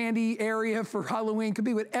little candy area for Halloween, it could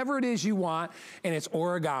be whatever it is you want, and it's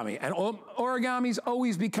origami. And origamis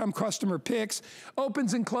always become customer picks.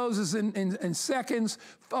 Opens and closes in seconds,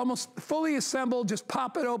 almost fully assembled. Just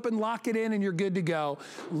pop it open, lock it in, and you're good to go.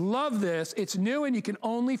 Love this. It's new, and you can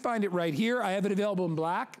only find it right here. I have it available in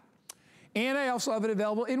black, and I also have it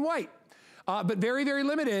available in white. But very, very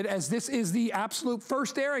limited, as this is the absolute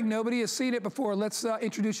first airing. Nobody has seen it before. Let's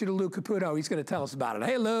introduce you to Lou Caputo. He's going to tell us about it.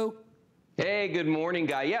 Hey, Lou. Hey, good morning,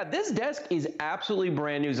 Guy. Yeah, this desk is absolutely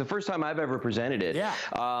brand new. It's the first time I've ever presented it. Yeah.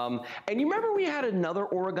 And you remember we had another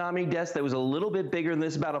origami desk that was a little bit bigger than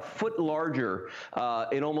this, about a foot larger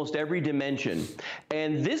in almost every dimension.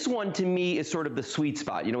 And this one, to me, is sort of the sweet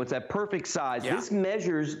spot. You know, it's that perfect size. Yeah. This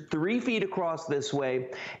measures 3 feet across this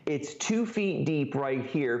way. It's 2 feet deep right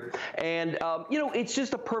here. And, you know, it's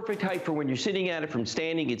just a perfect height for when you're sitting at it from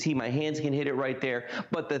standing. You can see my hands can hit it right there.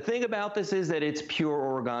 But the thing about this is that it's pure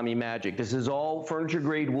origami magic. This is all furniture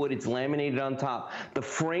grade wood. It's laminated on top. The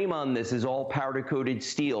frame on this is all powder coated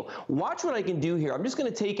steel. Watch what I can do here. I'm just going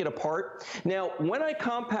to take it apart. Now, when I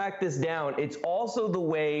compact this down, it's also the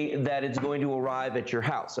way that it's going to arrive at your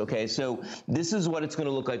house. Okay, so this is what it's going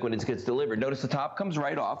to look like when it gets delivered. Notice the top comes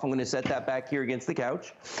right off. I'm going to set that back here against the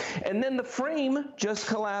couch. And then the frame just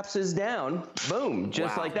collapses down. Boom,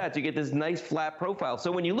 just like that. So you get this nice flat profile.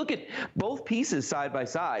 So when you look at both pieces side by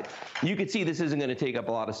side, you can see this isn't going to take up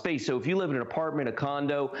a lot of space. So if you live in an apartment, a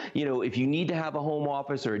condo, you know, if you need to have a home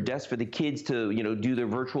office or a desk for the kids to, you know, do their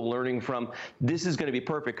virtual learning from, this is going to be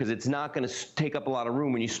perfect because it's not going to take up a lot of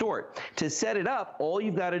room when you store it. To set it up, all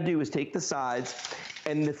you've got to do is take the sides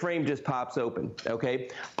and the frame just pops open, okay?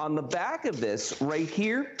 On the back of this right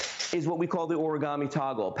here is what we call the origami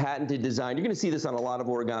toggle, a patented design. You're going to see this on a lot of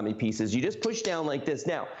origami pieces. You just push down like this.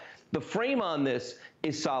 Now, the frame on this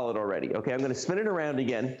is solid already, okay? I'm going to spin it around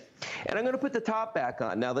again, and I'm going to put the top back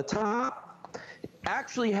on. Now, the top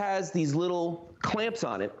actually has these little clamps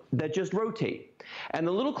on it that just rotate. And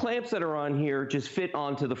the little clamps that are on here just fit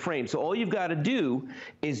onto the frame. So all you've got to do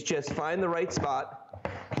is just find the right spot,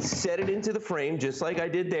 set it into the frame just like I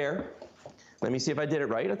did there. Let me see if I did it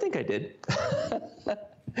right. I think I did.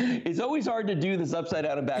 It's always hard to do this upside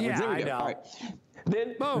down and backwards. Yeah, there we go. I know. All right.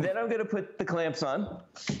 Then I'm going to put the clamps on.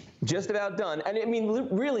 Just about done. And I mean,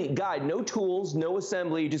 really, Guy, no tools, no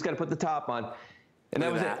assembly. You just got to put the top on. And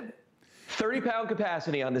that was it. 30-pound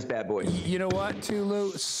capacity on this bad boy. You know what, too,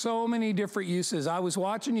 Lou? So many different uses. I was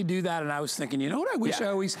watching you do that, and I was thinking, you know what I wish I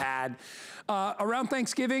always had? Around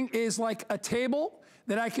Thanksgiving is like a table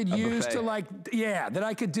that I could use to, like, that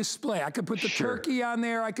I could display. I could put the turkey on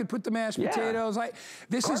there. I could put the mashed potatoes.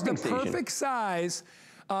 This is the perfect size.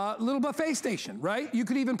 Little buffet station, right? You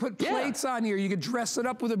could even put plates on here. You could dress it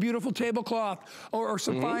up with a beautiful tablecloth or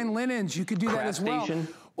some fine linens. You could do that as well.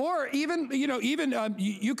 Or even, you know,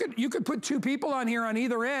 you could put 2 people on here on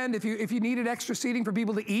either end if you needed extra seating for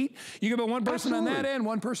people to eat. You could put one person on that end,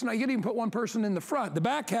 one person. You could even put one person in the front. The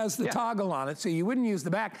back has the toggle on it, so you wouldn't use the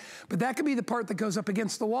back, but that could be the part that goes up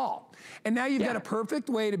against the wall. And now you've got a perfect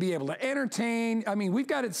way to be able to entertain. I mean, we've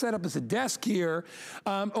got it set up as a desk here.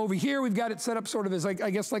 Over here, we've got it set up sort of as, like, I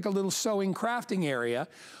guess, like a little sewing crafting area.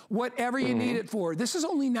 Whatever you need it for. This is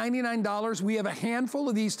only $99. We have a handful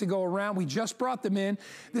of these to go around. We just brought them in.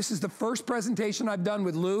 This is the first presentation I've done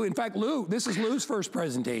with Lou. In fact, Lou, this is Lou's first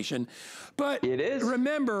presentation. But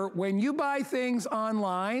remember, when you buy things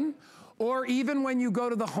online, or even when you go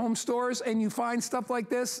to the home stores and you find stuff like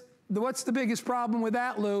this, what's the biggest problem with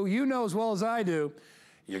that, Lou? You know as well as I do.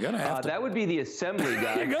 You're going to have to. That would be the assembly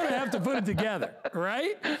guy. You're going to have to put it together,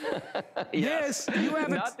 right? Yes. You have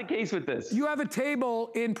not the case with this. You have a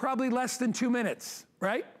table in probably less than 2 minutes,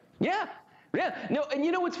 right? Yeah. Yeah, no, and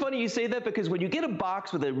you know what's funny you say that, because when you get a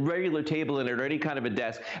box with a regular table in it or any kind of a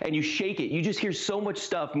desk and you shake it, you just hear so much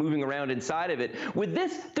stuff moving around inside of it. With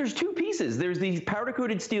this, there's two pieces. There's the powder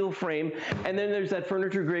coated steel frame, and then there's that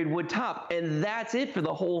furniture grade wood top, and that's it for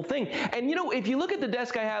the whole thing. And you know, if you look at the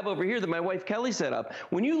desk I have over here that my wife Kelly set up,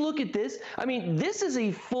 when you look at this, I mean, this is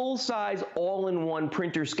a full-size all-in-one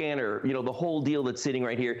printer scanner, you know, the whole deal that's sitting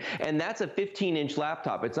right here, and that's a 15-inch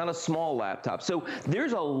laptop. It's not a small laptop. So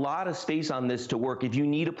there's a lot of space on this to work. If you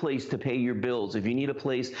need a place to pay your bills, if you need a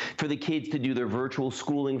place for the kids to do their virtual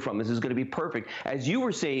schooling from, this is going to be perfect. As you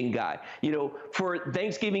were saying, Guy, you know, for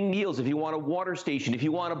Thanksgiving meals, if you want a water station, if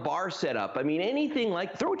you want a bar set up, I mean, anything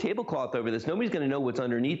like, throw a tablecloth over this. Nobody's going to know what's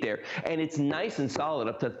underneath there. And it's nice and solid,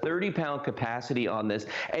 up to 30-pound capacity on this.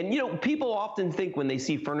 And, you know, people often think when they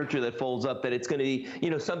see furniture that folds up that it's going to be, you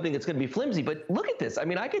know, something that's going to be flimsy. But look at this. I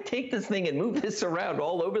mean, I could take this thing and move this around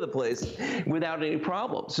all over the place without any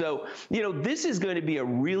problem. So, you know, this is going to be a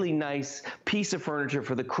really nice piece of furniture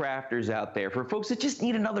for the crafters out there, for folks that just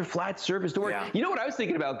need another flat surface door. Yeah. You know what I was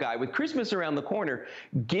thinking about, Guy? With Christmas around the corner,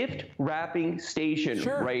 gift wrapping station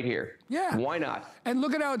right here. Yeah. Why not? And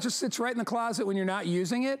look at how it just sits right in the closet when you're not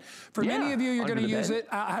using it. For many of you, you're going to use it.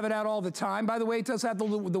 I have it out all the time. By the way, it does have the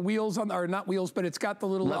wheels on, or not wheels, but it's got the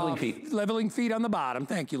little leveling feet on the bottom.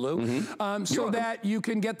 Thank you, Lou. So that you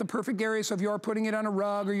can get the perfect area. So if you are putting it on a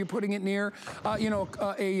rug or you're putting it near, you know,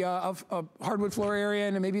 a hardwood floor area,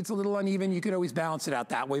 and maybe it's a little uneven, you can always balance it out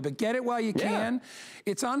that way. But get it while you can.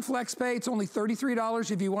 It's on FlexPay. It's only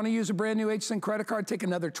 $33. If you want to use a brand new HSN credit card, take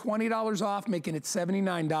another $20 off, making it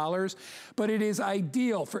 $79. But it is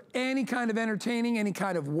ideal for any kind of entertaining, any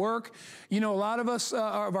kind of work. You know, a lot of us,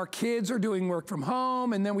 of our kids are doing work from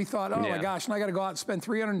home, and then we thought, oh my gosh, now I got to go out and spend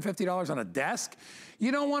 $350 on a desk.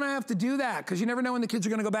 You don't want to have to do that, because you never know when the kids are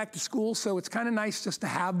going to go back to school, so it's kind of nice just to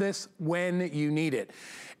have this when you need it.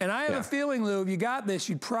 And I have a feeling, Lou, if you got this,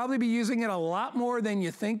 you'd probably be using it a lot more than you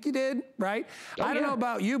think you did, right? I don't know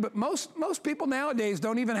about you, but most people nowadays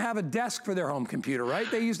don't even have a desk for their home computer, right?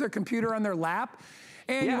 They use their computer on their lap,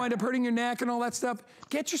 and you wind up hurting your neck and all that stuff.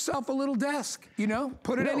 Get yourself a little desk, you know?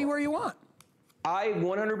 Put it anywhere you want. I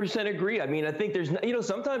 100% agree. I mean, I think there's, you know,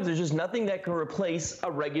 sometimes there's just nothing that can replace a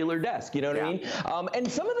regular desk, you know what I mean?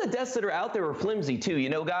 And some of the desks that are out there are flimsy too, you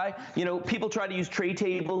know, Guy? You know, people try to use tray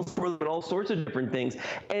tables for all sorts of different things,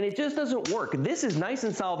 and it just doesn't work. This is nice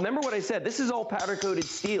and solid. Remember what I said, this is all powder coated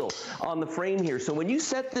steel on the frame here. So when you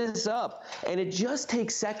set this up, and it just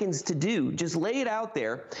takes seconds to do, just lay it out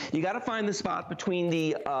there. You got to find the spot between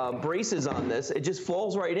the braces on this. It just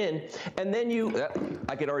falls right in. And then you,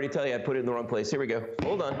 I could already tell you I put it in the wrong place. Here we go.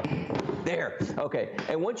 Hold on. There. Okay.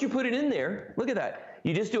 And once you put it in there, look at that.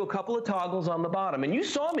 You just do a couple of toggles on the bottom. And you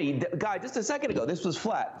saw me, Guy, just a second ago. This was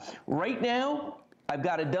flat. Right now, I've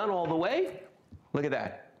got it done all the way. Look at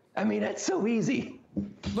that. I mean, that's so easy.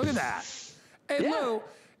 Look at that. Hey, Lou.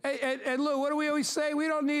 And Lou, what do we always say? We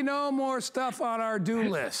don't need no more stuff on our do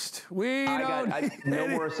list. We don't. No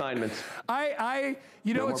more assignments.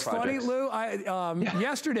 You know, it's funny, Lou.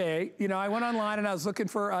 Yesterday, you know, I went online and I was looking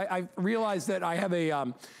for. I realized that I have a.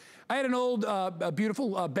 I had an old,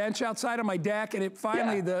 beautiful bench outside on my deck, and it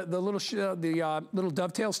finally the little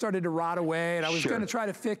dovetail started to rot away, and I was going to try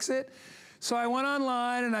to fix it. So I went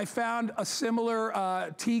online and I found a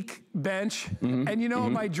similar teak bench. And you know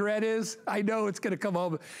what my dread is? I know it's going to come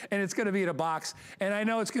home and it's going to be in a box. And I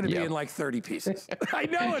know it's going to be in like 30 pieces. I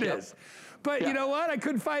know it is. But you know what? I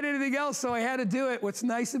couldn't find anything else, so I had to do it. What's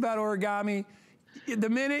nice about origami, the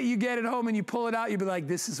minute you get it home and you pull it out, you'll be like,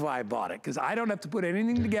 this is why I bought it, because I don't have to put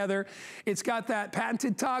anything together. It's got that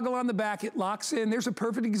patented toggle on the back. It locks in. There's a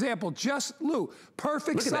perfect example. Just, Lou,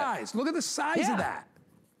 perfect size. Look at the size of that.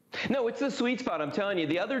 No, it's the sweet spot, I'm telling you.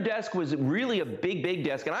 The other desk was really a big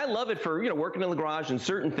desk, and I love it for, you know, working in the garage and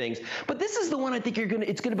certain things. But this is the one I think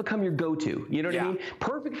it's gonna become your go-to. You know what I mean?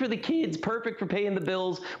 Perfect for the kids, perfect for paying the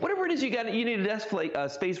bills. Whatever it is you need a desk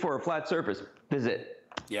space for, a flat surface. This is it.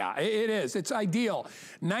 Yeah, it is. It's ideal.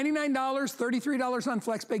 $99, $33 on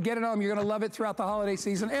FlexPay. Get it home. You're going to love it throughout the holiday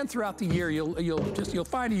season and throughout the year. You'll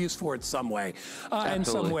find a use for it some way and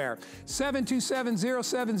somewhere.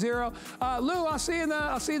 727-070. Lou, I'll see you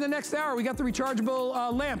in the next hour. We got the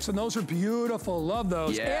rechargeable lamps, and those are beautiful. Love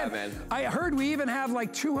those. Yeah, and man. I heard we even have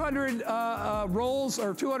like 200 rolls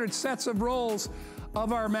or 200 sets of rolls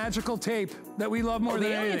of our magical tape that we love more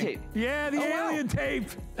than anything. Tape. Yeah, the alien tape.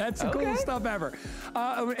 That's the coolest stuff ever.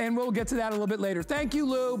 And we'll get to that a little bit later. Thank you,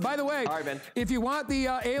 Lou. By the way, if you want the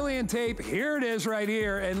alien tape, here it is right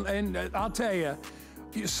here. And I'll tell you,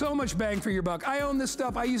 So much bang for your buck. I own this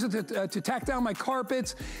stuff. I use it to tack down my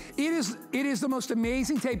carpets. It is the most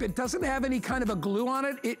amazing tape. It doesn't have any kind of a glue on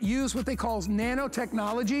it. It uses what they call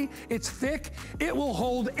nanotechnology. It's thick. It will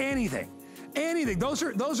hold anything. Anything. Those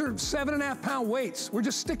are 7.5 pound weights. We're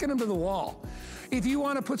just sticking them to the wall. If you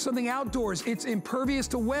want to put something outdoors, it's impervious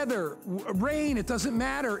to weather, rain, it doesn't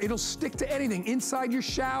matter. It'll stick to anything, inside your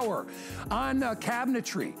shower, on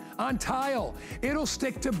cabinetry, on tile. It'll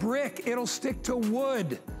stick to brick, it'll stick to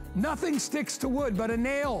wood. Nothing sticks to wood but a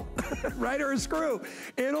nail, right, or a screw.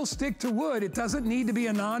 It'll stick to wood. It doesn't need to be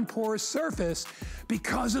a non-porous surface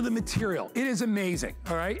because of the material. It is amazing,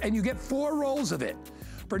 all right? And you get 4 rolls of it.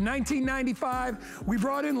 For $19.95, we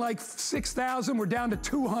brought in like 6,000, we're down to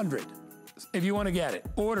 200. If you want to get it,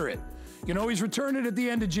 order it. You can always return it at the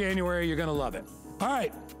end of January. You're going to love it. All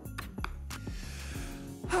right.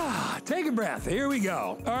 Take a breath. Here we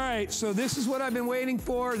go. All right, so this is what I've been waiting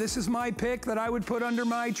for. This is my pick that I would put under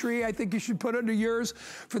my tree. I think you should put under yours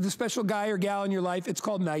for the special guy or gal in your life. It's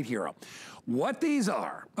called Night Hero. What these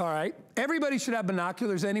are, all right, everybody should have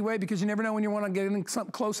binoculars anyway, because you never know when you want to get in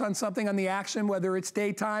close on something on the action, whether it's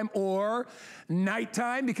daytime or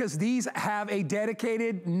nighttime, because these have a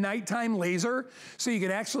dedicated nighttime laser, so you can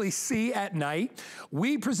actually see at night.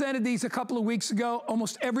 We presented these a couple of weeks ago.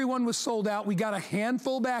 Almost everyone was sold out. We got a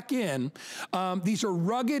handful back in. These are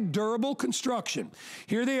rugged, durable construction.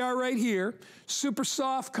 Here they are right here. Super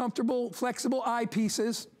soft, comfortable, flexible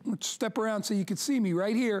eyepieces. Let's step around so you can see me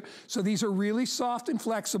right here. So these are really soft and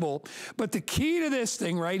flexible. But the key to this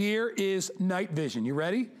thing right here is night vision. You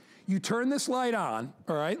ready? You turn this light on.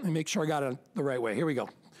 All right, let me make sure I got it the right way. Here we go.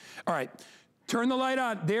 All right, turn the light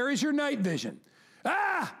on. There is your night vision.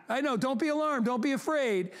 Ah, I know, don't be alarmed, don't be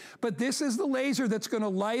afraid, but this is the laser that's gonna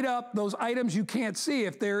light up those items you can't see.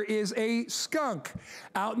 If there is a skunk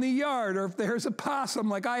out in the yard, or if there's a possum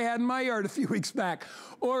like I had in my yard a few weeks back,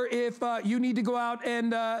 or if you need to go out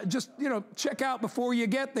and just, check out before you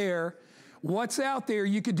get there, what's out there,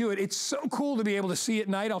 you could do it. It's so cool to be able to see at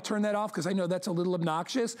night. I'll turn that off because I know that's a little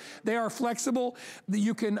obnoxious. They are flexible.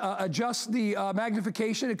 You can adjust the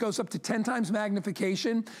magnification. It goes up to 10 times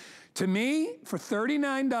magnification. To me, for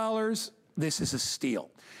 $39, this is a steal.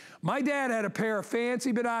 My dad had a pair of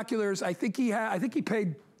fancy binoculars. I think he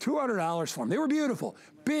paid $200 for them. They were beautiful.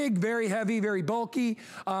 Big, very heavy, very bulky.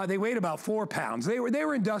 They weighed about 4 pounds. They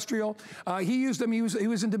were industrial. He used them. He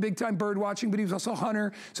was into big time bird watching, but he was also a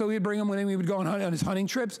hunter. So he'd bring them when he would go on his hunting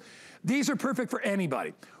trips. These are perfect for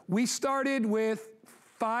anybody. We started with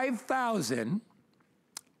 5,000.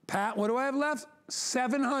 Pat, what do I have left?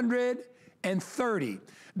 730.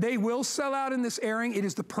 They will sell out in this airing. It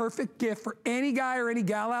is the perfect gift for any guy or any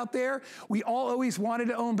gal out there. We all always wanted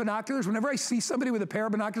to own binoculars. Whenever I see somebody with a pair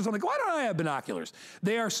of binoculars, I'm like, why don't I have binoculars?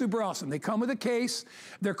 They are super awesome. They come with a case.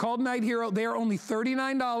 They're called Night Hero. They are only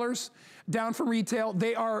 $39 down from retail.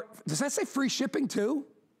 They are, does that say free shipping too?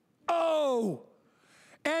 Oh!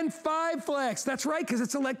 And 5 flex, that's right, because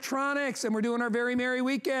it's electronics and we're doing our very merry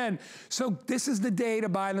weekend. So this is the day to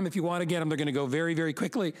buy them if you want to get them. They're going to go very, very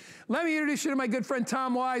quickly. Let me introduce you to my good friend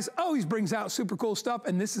Tom Wise. Always brings out super cool stuff,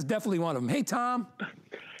 and this is definitely one of them. Hey, Tom.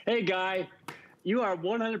 Hey, Guy. You are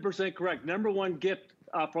 100% correct. Number one gift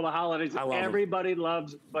for the holidays. Everybody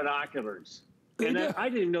loves binoculars. And I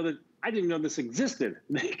didn't know this existed.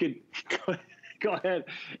 They could go ahead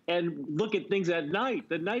and look at things at night.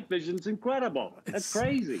 The night vision's incredible. That's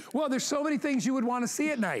crazy. Well, there's so many things you would want to see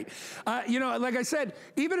at night. Like I said,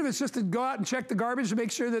 even if it's just to go out and check the garbage to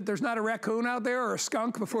make sure that there's not a raccoon out there or a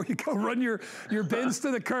skunk before you go run your bins to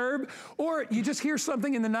the curb, or you just hear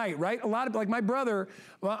something in the night, right? A lot of, like my brother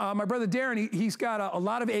Darren, he's got a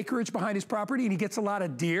lot of acreage behind his property and he gets a lot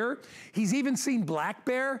of deer. He's even seen black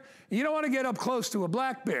bear. You don't want to get up close to a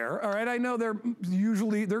black bear, all right? I know they're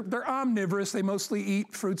omnivorous. They mostly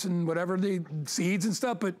eat fruits and whatever, the seeds and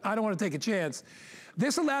stuff, but I don't want to take a chance.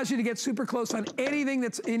 This allows you to get super close on anything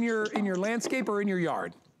that's in your landscape or in your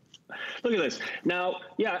yard. Look at this. Now,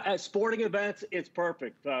 yeah, at sporting events, it's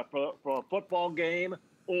perfect for a football game,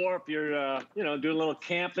 or if you're doing a little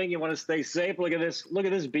camping, you want to stay safe. Look at this. Look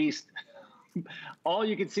at this beast. All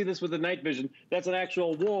you can see this with the night vision. That's an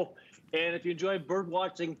actual wolf. And if you enjoy bird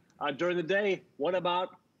watching during the day, what about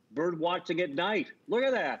bird watching at night? Look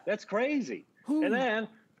at that. That's crazy.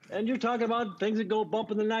 And you're talking about things that go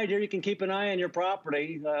bump in the night. Here you can keep an eye on your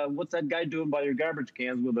property. What's that guy doing by your garbage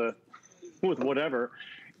cans with whatever?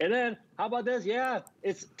 And then how about this? Yeah,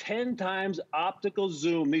 it's 10 times optical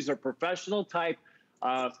zoom. These are professional type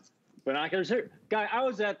binoculars. Here, Guy, I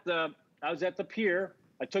was at the pier.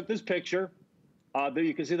 I took this picture. There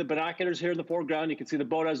you can see the binoculars here in the foreground. You can see the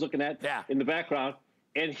boat I was looking at in the background.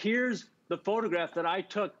 And here's the photograph that I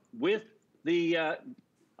took with the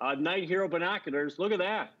Night Hero binoculars. Look at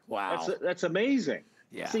that. Wow. That's amazing.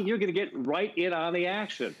 Yeah. See, you're going to get right in on the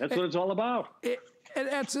action. That's what it's all about.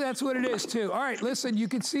 That's what it is, too. All right, listen, you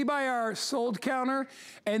can see by our sold counter,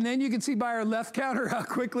 and then you can see by our left counter how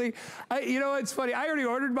quickly. You know, it's funny. I already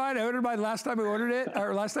ordered mine. I ordered mine last time we ordered it,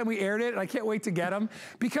 or last time we aired it, and I can't wait to get them.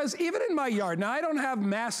 Because even in my yard, now I don't have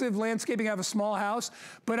massive landscaping. I have a small house.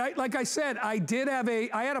 But like I said, I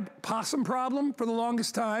had a possum problem for the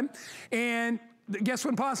longest time. And guess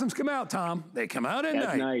when possums come out, Tom? They come out at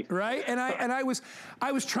night, right? And I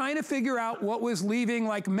was trying to figure out what was leaving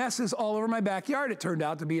like messes all over my backyard. It turned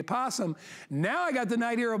out to be a possum. Now I got the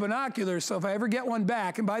Night Hero binoculars, so if I ever get one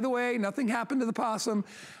back, and by the way, nothing happened to the possum.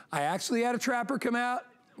 I actually had a trapper come out,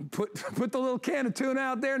 put the little can of tuna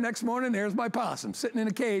out there. Next morning, there's my possum sitting in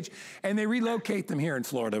a cage, and they relocate them here in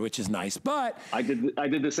Florida, which is nice. But I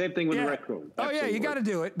did the same thing with the raccoon. Oh yeah, you got to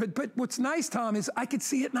do it. But what's nice, Tom, is I could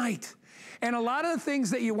see at night. And a lot of the things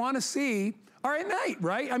that you want to see are at night,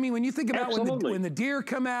 right? I mean, when you think about when the deer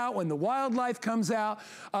come out, when the wildlife comes out,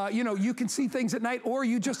 you know, you can see things at night, or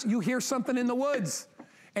you hear something in the woods,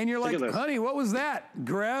 and you're like, honey, what was that?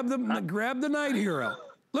 Grab the Night Hero.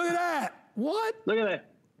 Look at that. What? Look at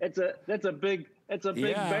that. That's a big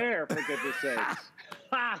bear, for goodness sakes.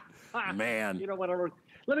 Man. You know what?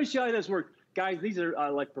 Let me show you this work. Guys, these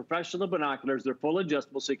are like professional binoculars. They're full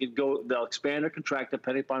adjustable, so you can go, they'll expand or contract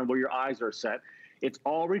depending upon where your eyes are set. It's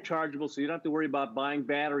all rechargeable, so you don't have to worry about buying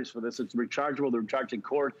batteries for this. It's rechargeable. The recharging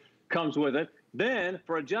cord comes with it. Then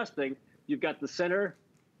for adjusting, you've got the center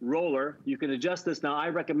roller. You can adjust this. Now, I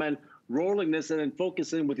recommend rolling this and then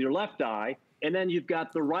focusing with your left eye. And then you've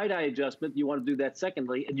got the right eye adjustment. You want to do that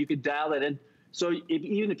secondly, and you can dial that in. So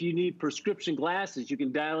even if you need prescription glasses, you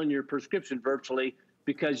can dial in your prescription virtually,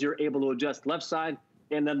 because you're able to adjust left side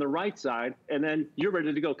and then the right side, and then you're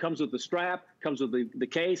ready to go. Comes with the strap, comes with the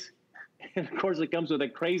case, and of course it comes with a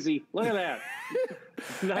crazy, look at that.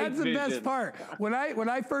 That's the best part. When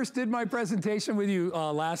I first did my presentation with you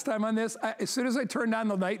last time on this, as soon as I turned on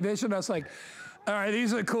the night vision, I was like, all right,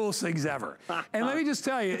 these are the coolest things ever. And let me just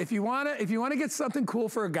tell you, if you want to get something cool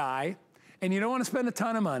for a guy, and you don't want to spend a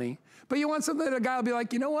ton of money, but you want something that a guy will be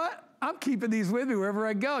like, you know what? I'm keeping these with me wherever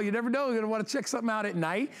I go. You never know, you're gonna want to check something out at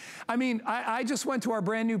night. I mean, I just went to our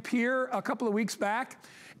brand new pier a couple of weeks back,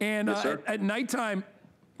 and at nighttime,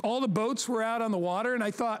 all the boats were out on the water, and I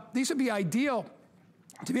thought these would be ideal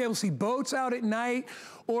to be able to see boats out at night,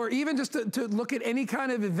 or even just to look at any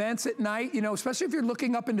kind of events at night, you know, especially if you're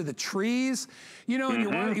looking up into the trees, you know,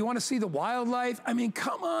 and you want to see the wildlife. I mean,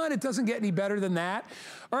 come on, it doesn't get any better than that.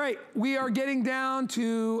 All right, we are getting down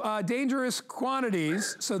to dangerous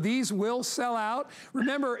quantities, so these will sell out.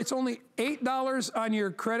 Remember, it's only $8 on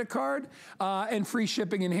your credit card and free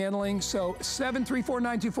shipping and handling, so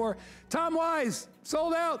 734-924. Tom Wise,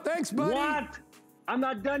 sold out. Thanks, buddy. What? I'm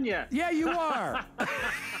not done yet. Yeah, you are.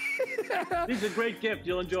 These are a great gift.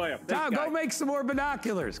 You'll enjoy them. Tom, go make some more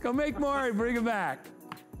binoculars. Go make more and bring them back.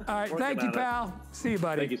 All right, thank you, pal. See you,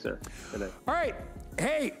 buddy. Thank you, sir. Good night. All right.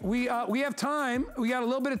 Hey, we have time. We got a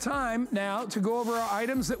little bit of time now to go over our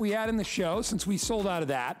items that we had in the show, since we sold out of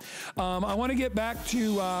that. I want to get back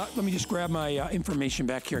to, let me just grab my information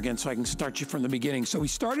back here again so I can start you from the beginning. So we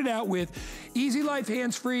started out with Easy Life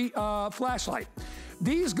hands-free flashlight.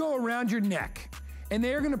 These go around your neck, and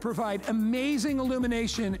they're going to provide amazing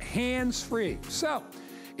illumination hands-free. So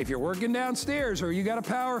if you're working downstairs or you got a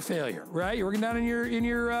power failure, right? You're working down in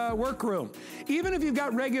your workroom. Even if you've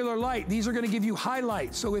got regular light, these are going to give you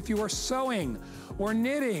highlights. So if you are sewing or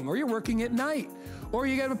knitting, or you're working at night, or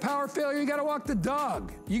you got a power failure, you got to walk the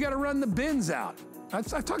dog, you got to run the bins out.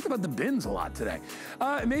 I've talked about the bins a lot today.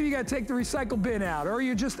 Maybe you got to take the recycle bin out, or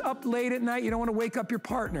you're just up late at night, you don't want to wake up your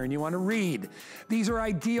partner and you want to read. These are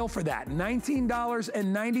ideal for that.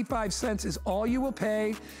 $19.95 is all you will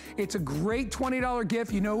pay. It's a great $20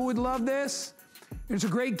 gift. You know who would love this? It's a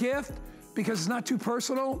great gift because it's not too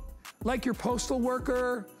personal, like your postal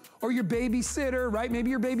worker or your babysitter, right? Maybe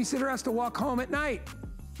your babysitter has to walk home at night,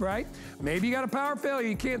 right? Maybe you got a power failure,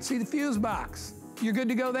 you can't see the fuse box. You're good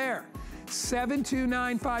to go there.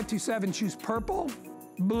 729-527. Choose purple,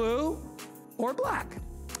 blue, or black.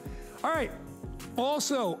 All right.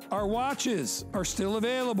 Also, our watches are still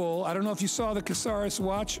available. I don't know if you saw the Casares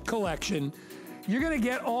watch collection. You're going to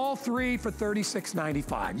get all three for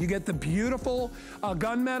 $36.95. You get the beautiful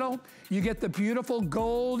gunmetal, you get the beautiful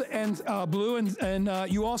gold and blue, and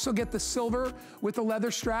you also get the silver with the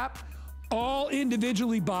leather strap, all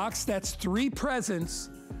individually boxed. That's 3 presents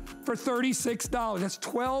for $36. That's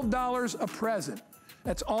 $12 a present.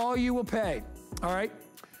 That's all you will pay, all right?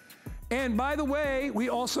 And by the way, we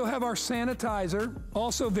also have our sanitizer,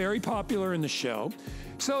 also very popular in the show.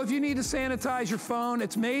 So if you need to sanitize your phone,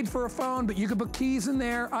 it's made for a phone, but you can put keys in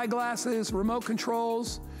there, eyeglasses, remote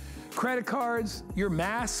controls, credit cards, your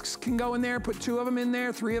masks can go in there, put 2 of them in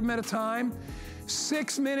there, 3 of them at a time.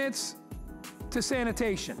 6 minutes to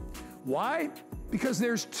sanitation. Why? Because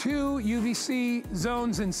there's 2 UVC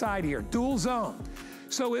zones inside here, dual zone.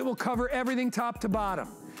 So it will cover everything top to bottom.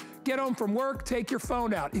 Get home from work, take your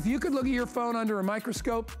phone out. If you could look at your phone under a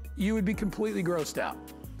microscope, you would be completely grossed out.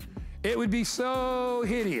 It would be so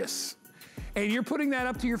hideous. And you're putting that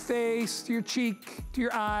up to your face, to your cheek, to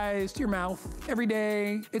your eyes, to your mouth every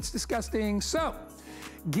day. It's disgusting. So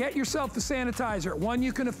get yourself a sanitizer, one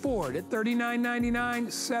you can afford at $39.99,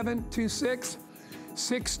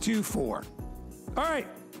 726-624. All right,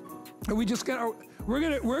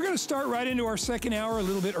 we're gonna start right into our second hour a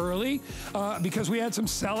little bit early because we had some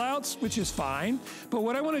sellouts, which is fine. But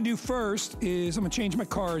what I want to do first is I'm gonna change my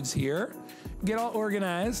cards here, get all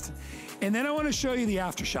organized, and then I want to show you the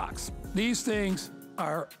aftershocks. These things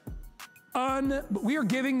are we are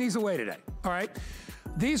giving these away today. All right.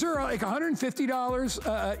 These are like $150,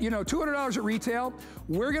 $200 at retail.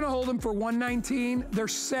 We're gonna hold them for $119. They're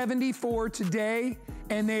 $74 today,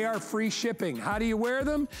 and they are free shipping. How do you wear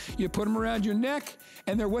them? You put them around your neck,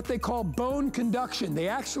 and they're what they call bone conduction. They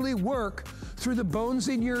actually work through the bones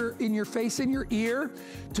in your face and your ear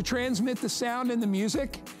to transmit the sound and the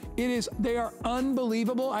music. They are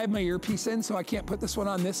unbelievable. I have my earpiece in, so I can't put this one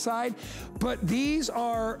on this side. But these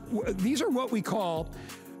are what we call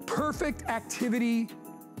perfect activity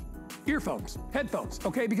earphones, headphones,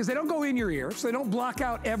 okay? Because they don't go in your ear, so they don't block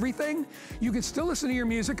out everything. You can still listen to your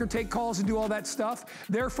music or take calls and do all that stuff.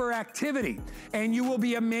 They're for activity, and you will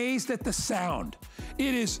be amazed at the sound.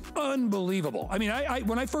 It is unbelievable. I mean,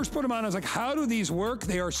 when I first put them on, I was like, how do these work?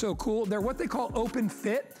 They are so cool. They're what they call open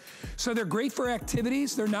fit. So they're great for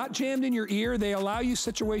activities. They're not jammed in your ear. They allow you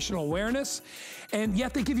situational awareness, and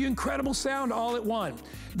yet they give you incredible sound all at once.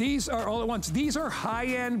 These are all at once. These are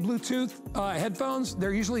high-end Bluetooth headphones.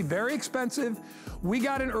 They're usually very expensive. We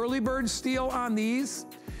got an early bird steal on these,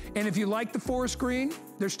 and if you like the 4-screen,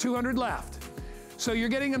 there's 200 left. So you're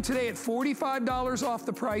getting them today at $45 off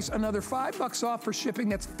the price, another $5 off for shipping.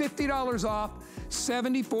 That's $50 off,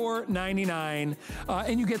 $74.99.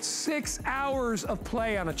 And you get 6 hours of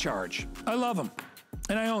play on a charge. I love them,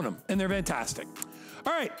 and I own them, and they're fantastic.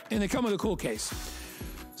 All right, and they come with a cool case.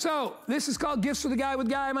 So this is called Gifts for the Guy with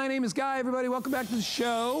Guy. My name is Guy, everybody. Welcome back to the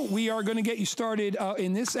show. We are gonna get you started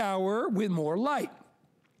in this hour with more light.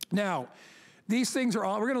 Now, these things are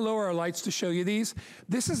all, we're gonna lower our lights to show you these.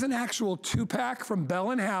 This is an actual 2-pack from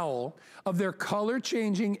Bell & Howell of their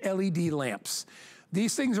color-changing LED lamps.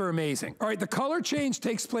 These things are amazing. All right, the color change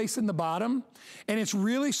takes place in the bottom, and it's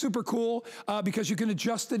really super cool because you can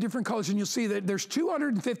adjust the different colors, and you'll see that there's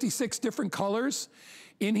 256 different colors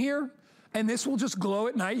in here, and this will just glow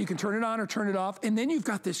at night. You can turn it on or turn it off, and then you've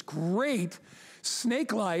got this great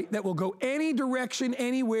snake light that will go any direction,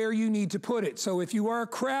 anywhere you need to put it. So if you are a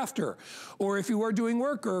crafter, or if you are doing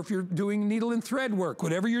work, or if you're doing needle and thread work,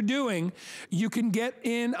 whatever you're doing, you can get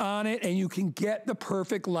in on it and you can get the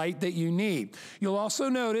perfect light that you need. You'll also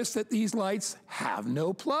notice that these lights have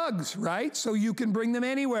no plugs, right? So you can bring them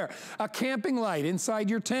anywhere. A camping light inside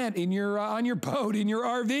your tent, in your on your boat, in your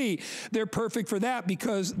RV, they're perfect for that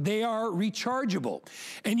because they are rechargeable.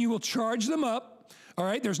 And you will charge them up, all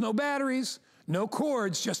right? There's no batteries, no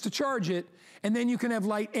cords, just to charge it, and then you can have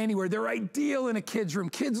light anywhere. They're ideal in a kid's room.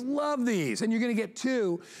 Kids love these, and you're gonna get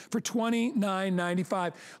 2 for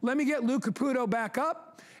 $29.95. Let me get Lou Caputo back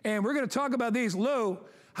up, and we're gonna talk about these. Lou,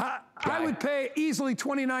 I would pay easily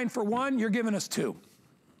 $29 for one. You're giving us 2.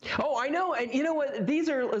 Oh, I know. And you know what? These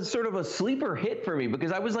are sort of a sleeper hit for me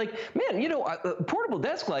because I was like, man, portable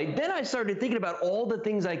desk light. Then I started thinking about all the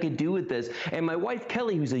things I could do with this. And my wife,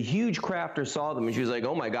 Kelly, who's a huge crafter, saw them and she was like,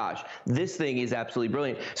 oh my gosh, this thing is absolutely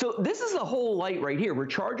brilliant. So this is the whole light right here,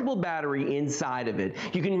 rechargeable battery inside of it.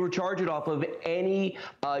 You can recharge it off of any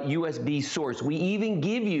USB source. We even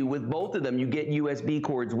give you, with both of them, you get USB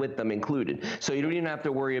cords with them included. So you don't even have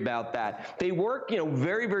to worry about that. They work,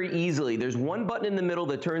 very, very easily. There's one button in the middle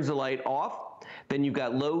that turns the light off. Then you've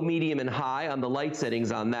got low, medium, and high on the light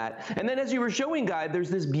settings on that. And then as you were showing, Guy, there's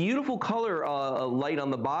this beautiful color light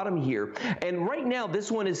on the bottom here. And right now,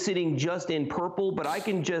 this one is sitting just in purple, but I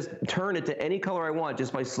can just turn it to any color I want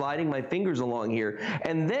just by sliding my fingers along here.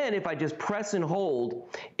 And then if I just press and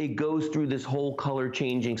hold, it goes through this whole color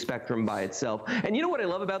changing spectrum by itself. And you know what I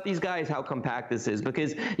love about these guys, how compact this is,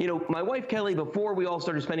 because, my wife, Kelly, before we all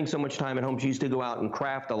started spending so much time at home, she used to go out and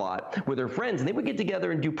craft a lot with her friends, and they would get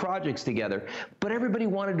together and do projects together. But everybody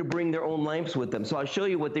wanted to bring their own lamps with them. So I'll show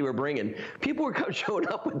you what they were bringing. People were showing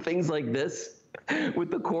up with things like this.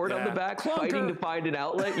 with the cord on the back, fighting to find an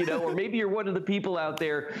outlet, you know, or maybe you're one of the people out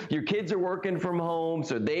there, your kids are working from home,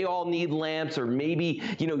 so they all need lamps, or maybe,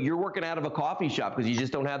 you know, you're working out of a coffee shop because you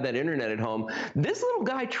just don't have that internet at home. This little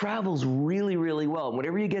guy travels really, really well.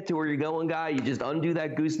 Whenever you get to where you're going, Guy, you just undo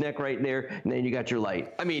that gooseneck right there, and then you got your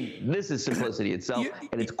light. I mean, this is simplicity itself,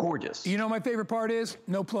 and it's gorgeous. You know, my favorite part is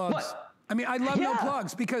no plugs. What? I mean, I love no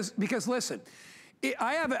plugs because listen,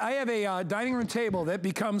 I have a dining room table that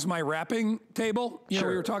becomes my wrapping table. You know,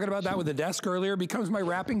 we were talking about that with the desk earlier. Becomes my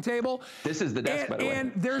wrapping table. This is the desk, by the way.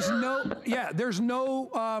 And there's no, there's no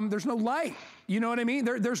light. You know what I mean?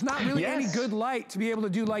 There's not really any good light to be able to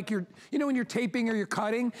do like you know, when you're taping or you're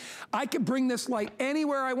cutting. I can bring this light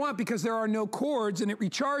anywhere I want because there are no cords and it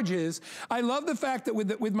recharges. I love the fact that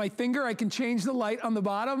with my finger I can change the light on the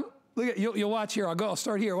bottom. Look at you'll watch here. I'll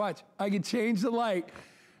start here. Watch. I can change the light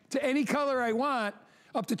to any color I want,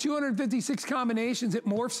 up to 256 combinations. It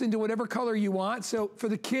morphs into whatever color you want. So for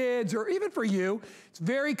the kids or even for you, it's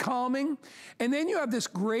very calming. And then you have this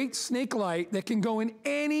great snake light that can go in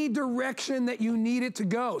any direction that you need it to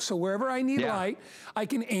go. So wherever I need light, I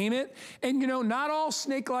can aim it. And you know, not all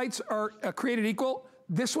snake lights are created equal.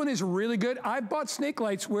 This one is really good. I've bought snake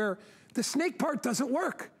lights where the snake part doesn't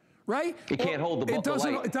work, right? It can't hold the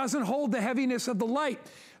light. It doesn't hold the heaviness of the light.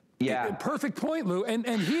 Yeah. Perfect point, Lou. And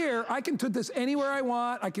here, I can put this anywhere I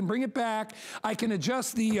want. I can bring it back. I can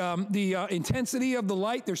adjust the intensity of the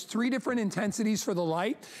light. There's 3 different intensities for the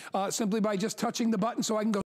light simply by just touching the button. So I can go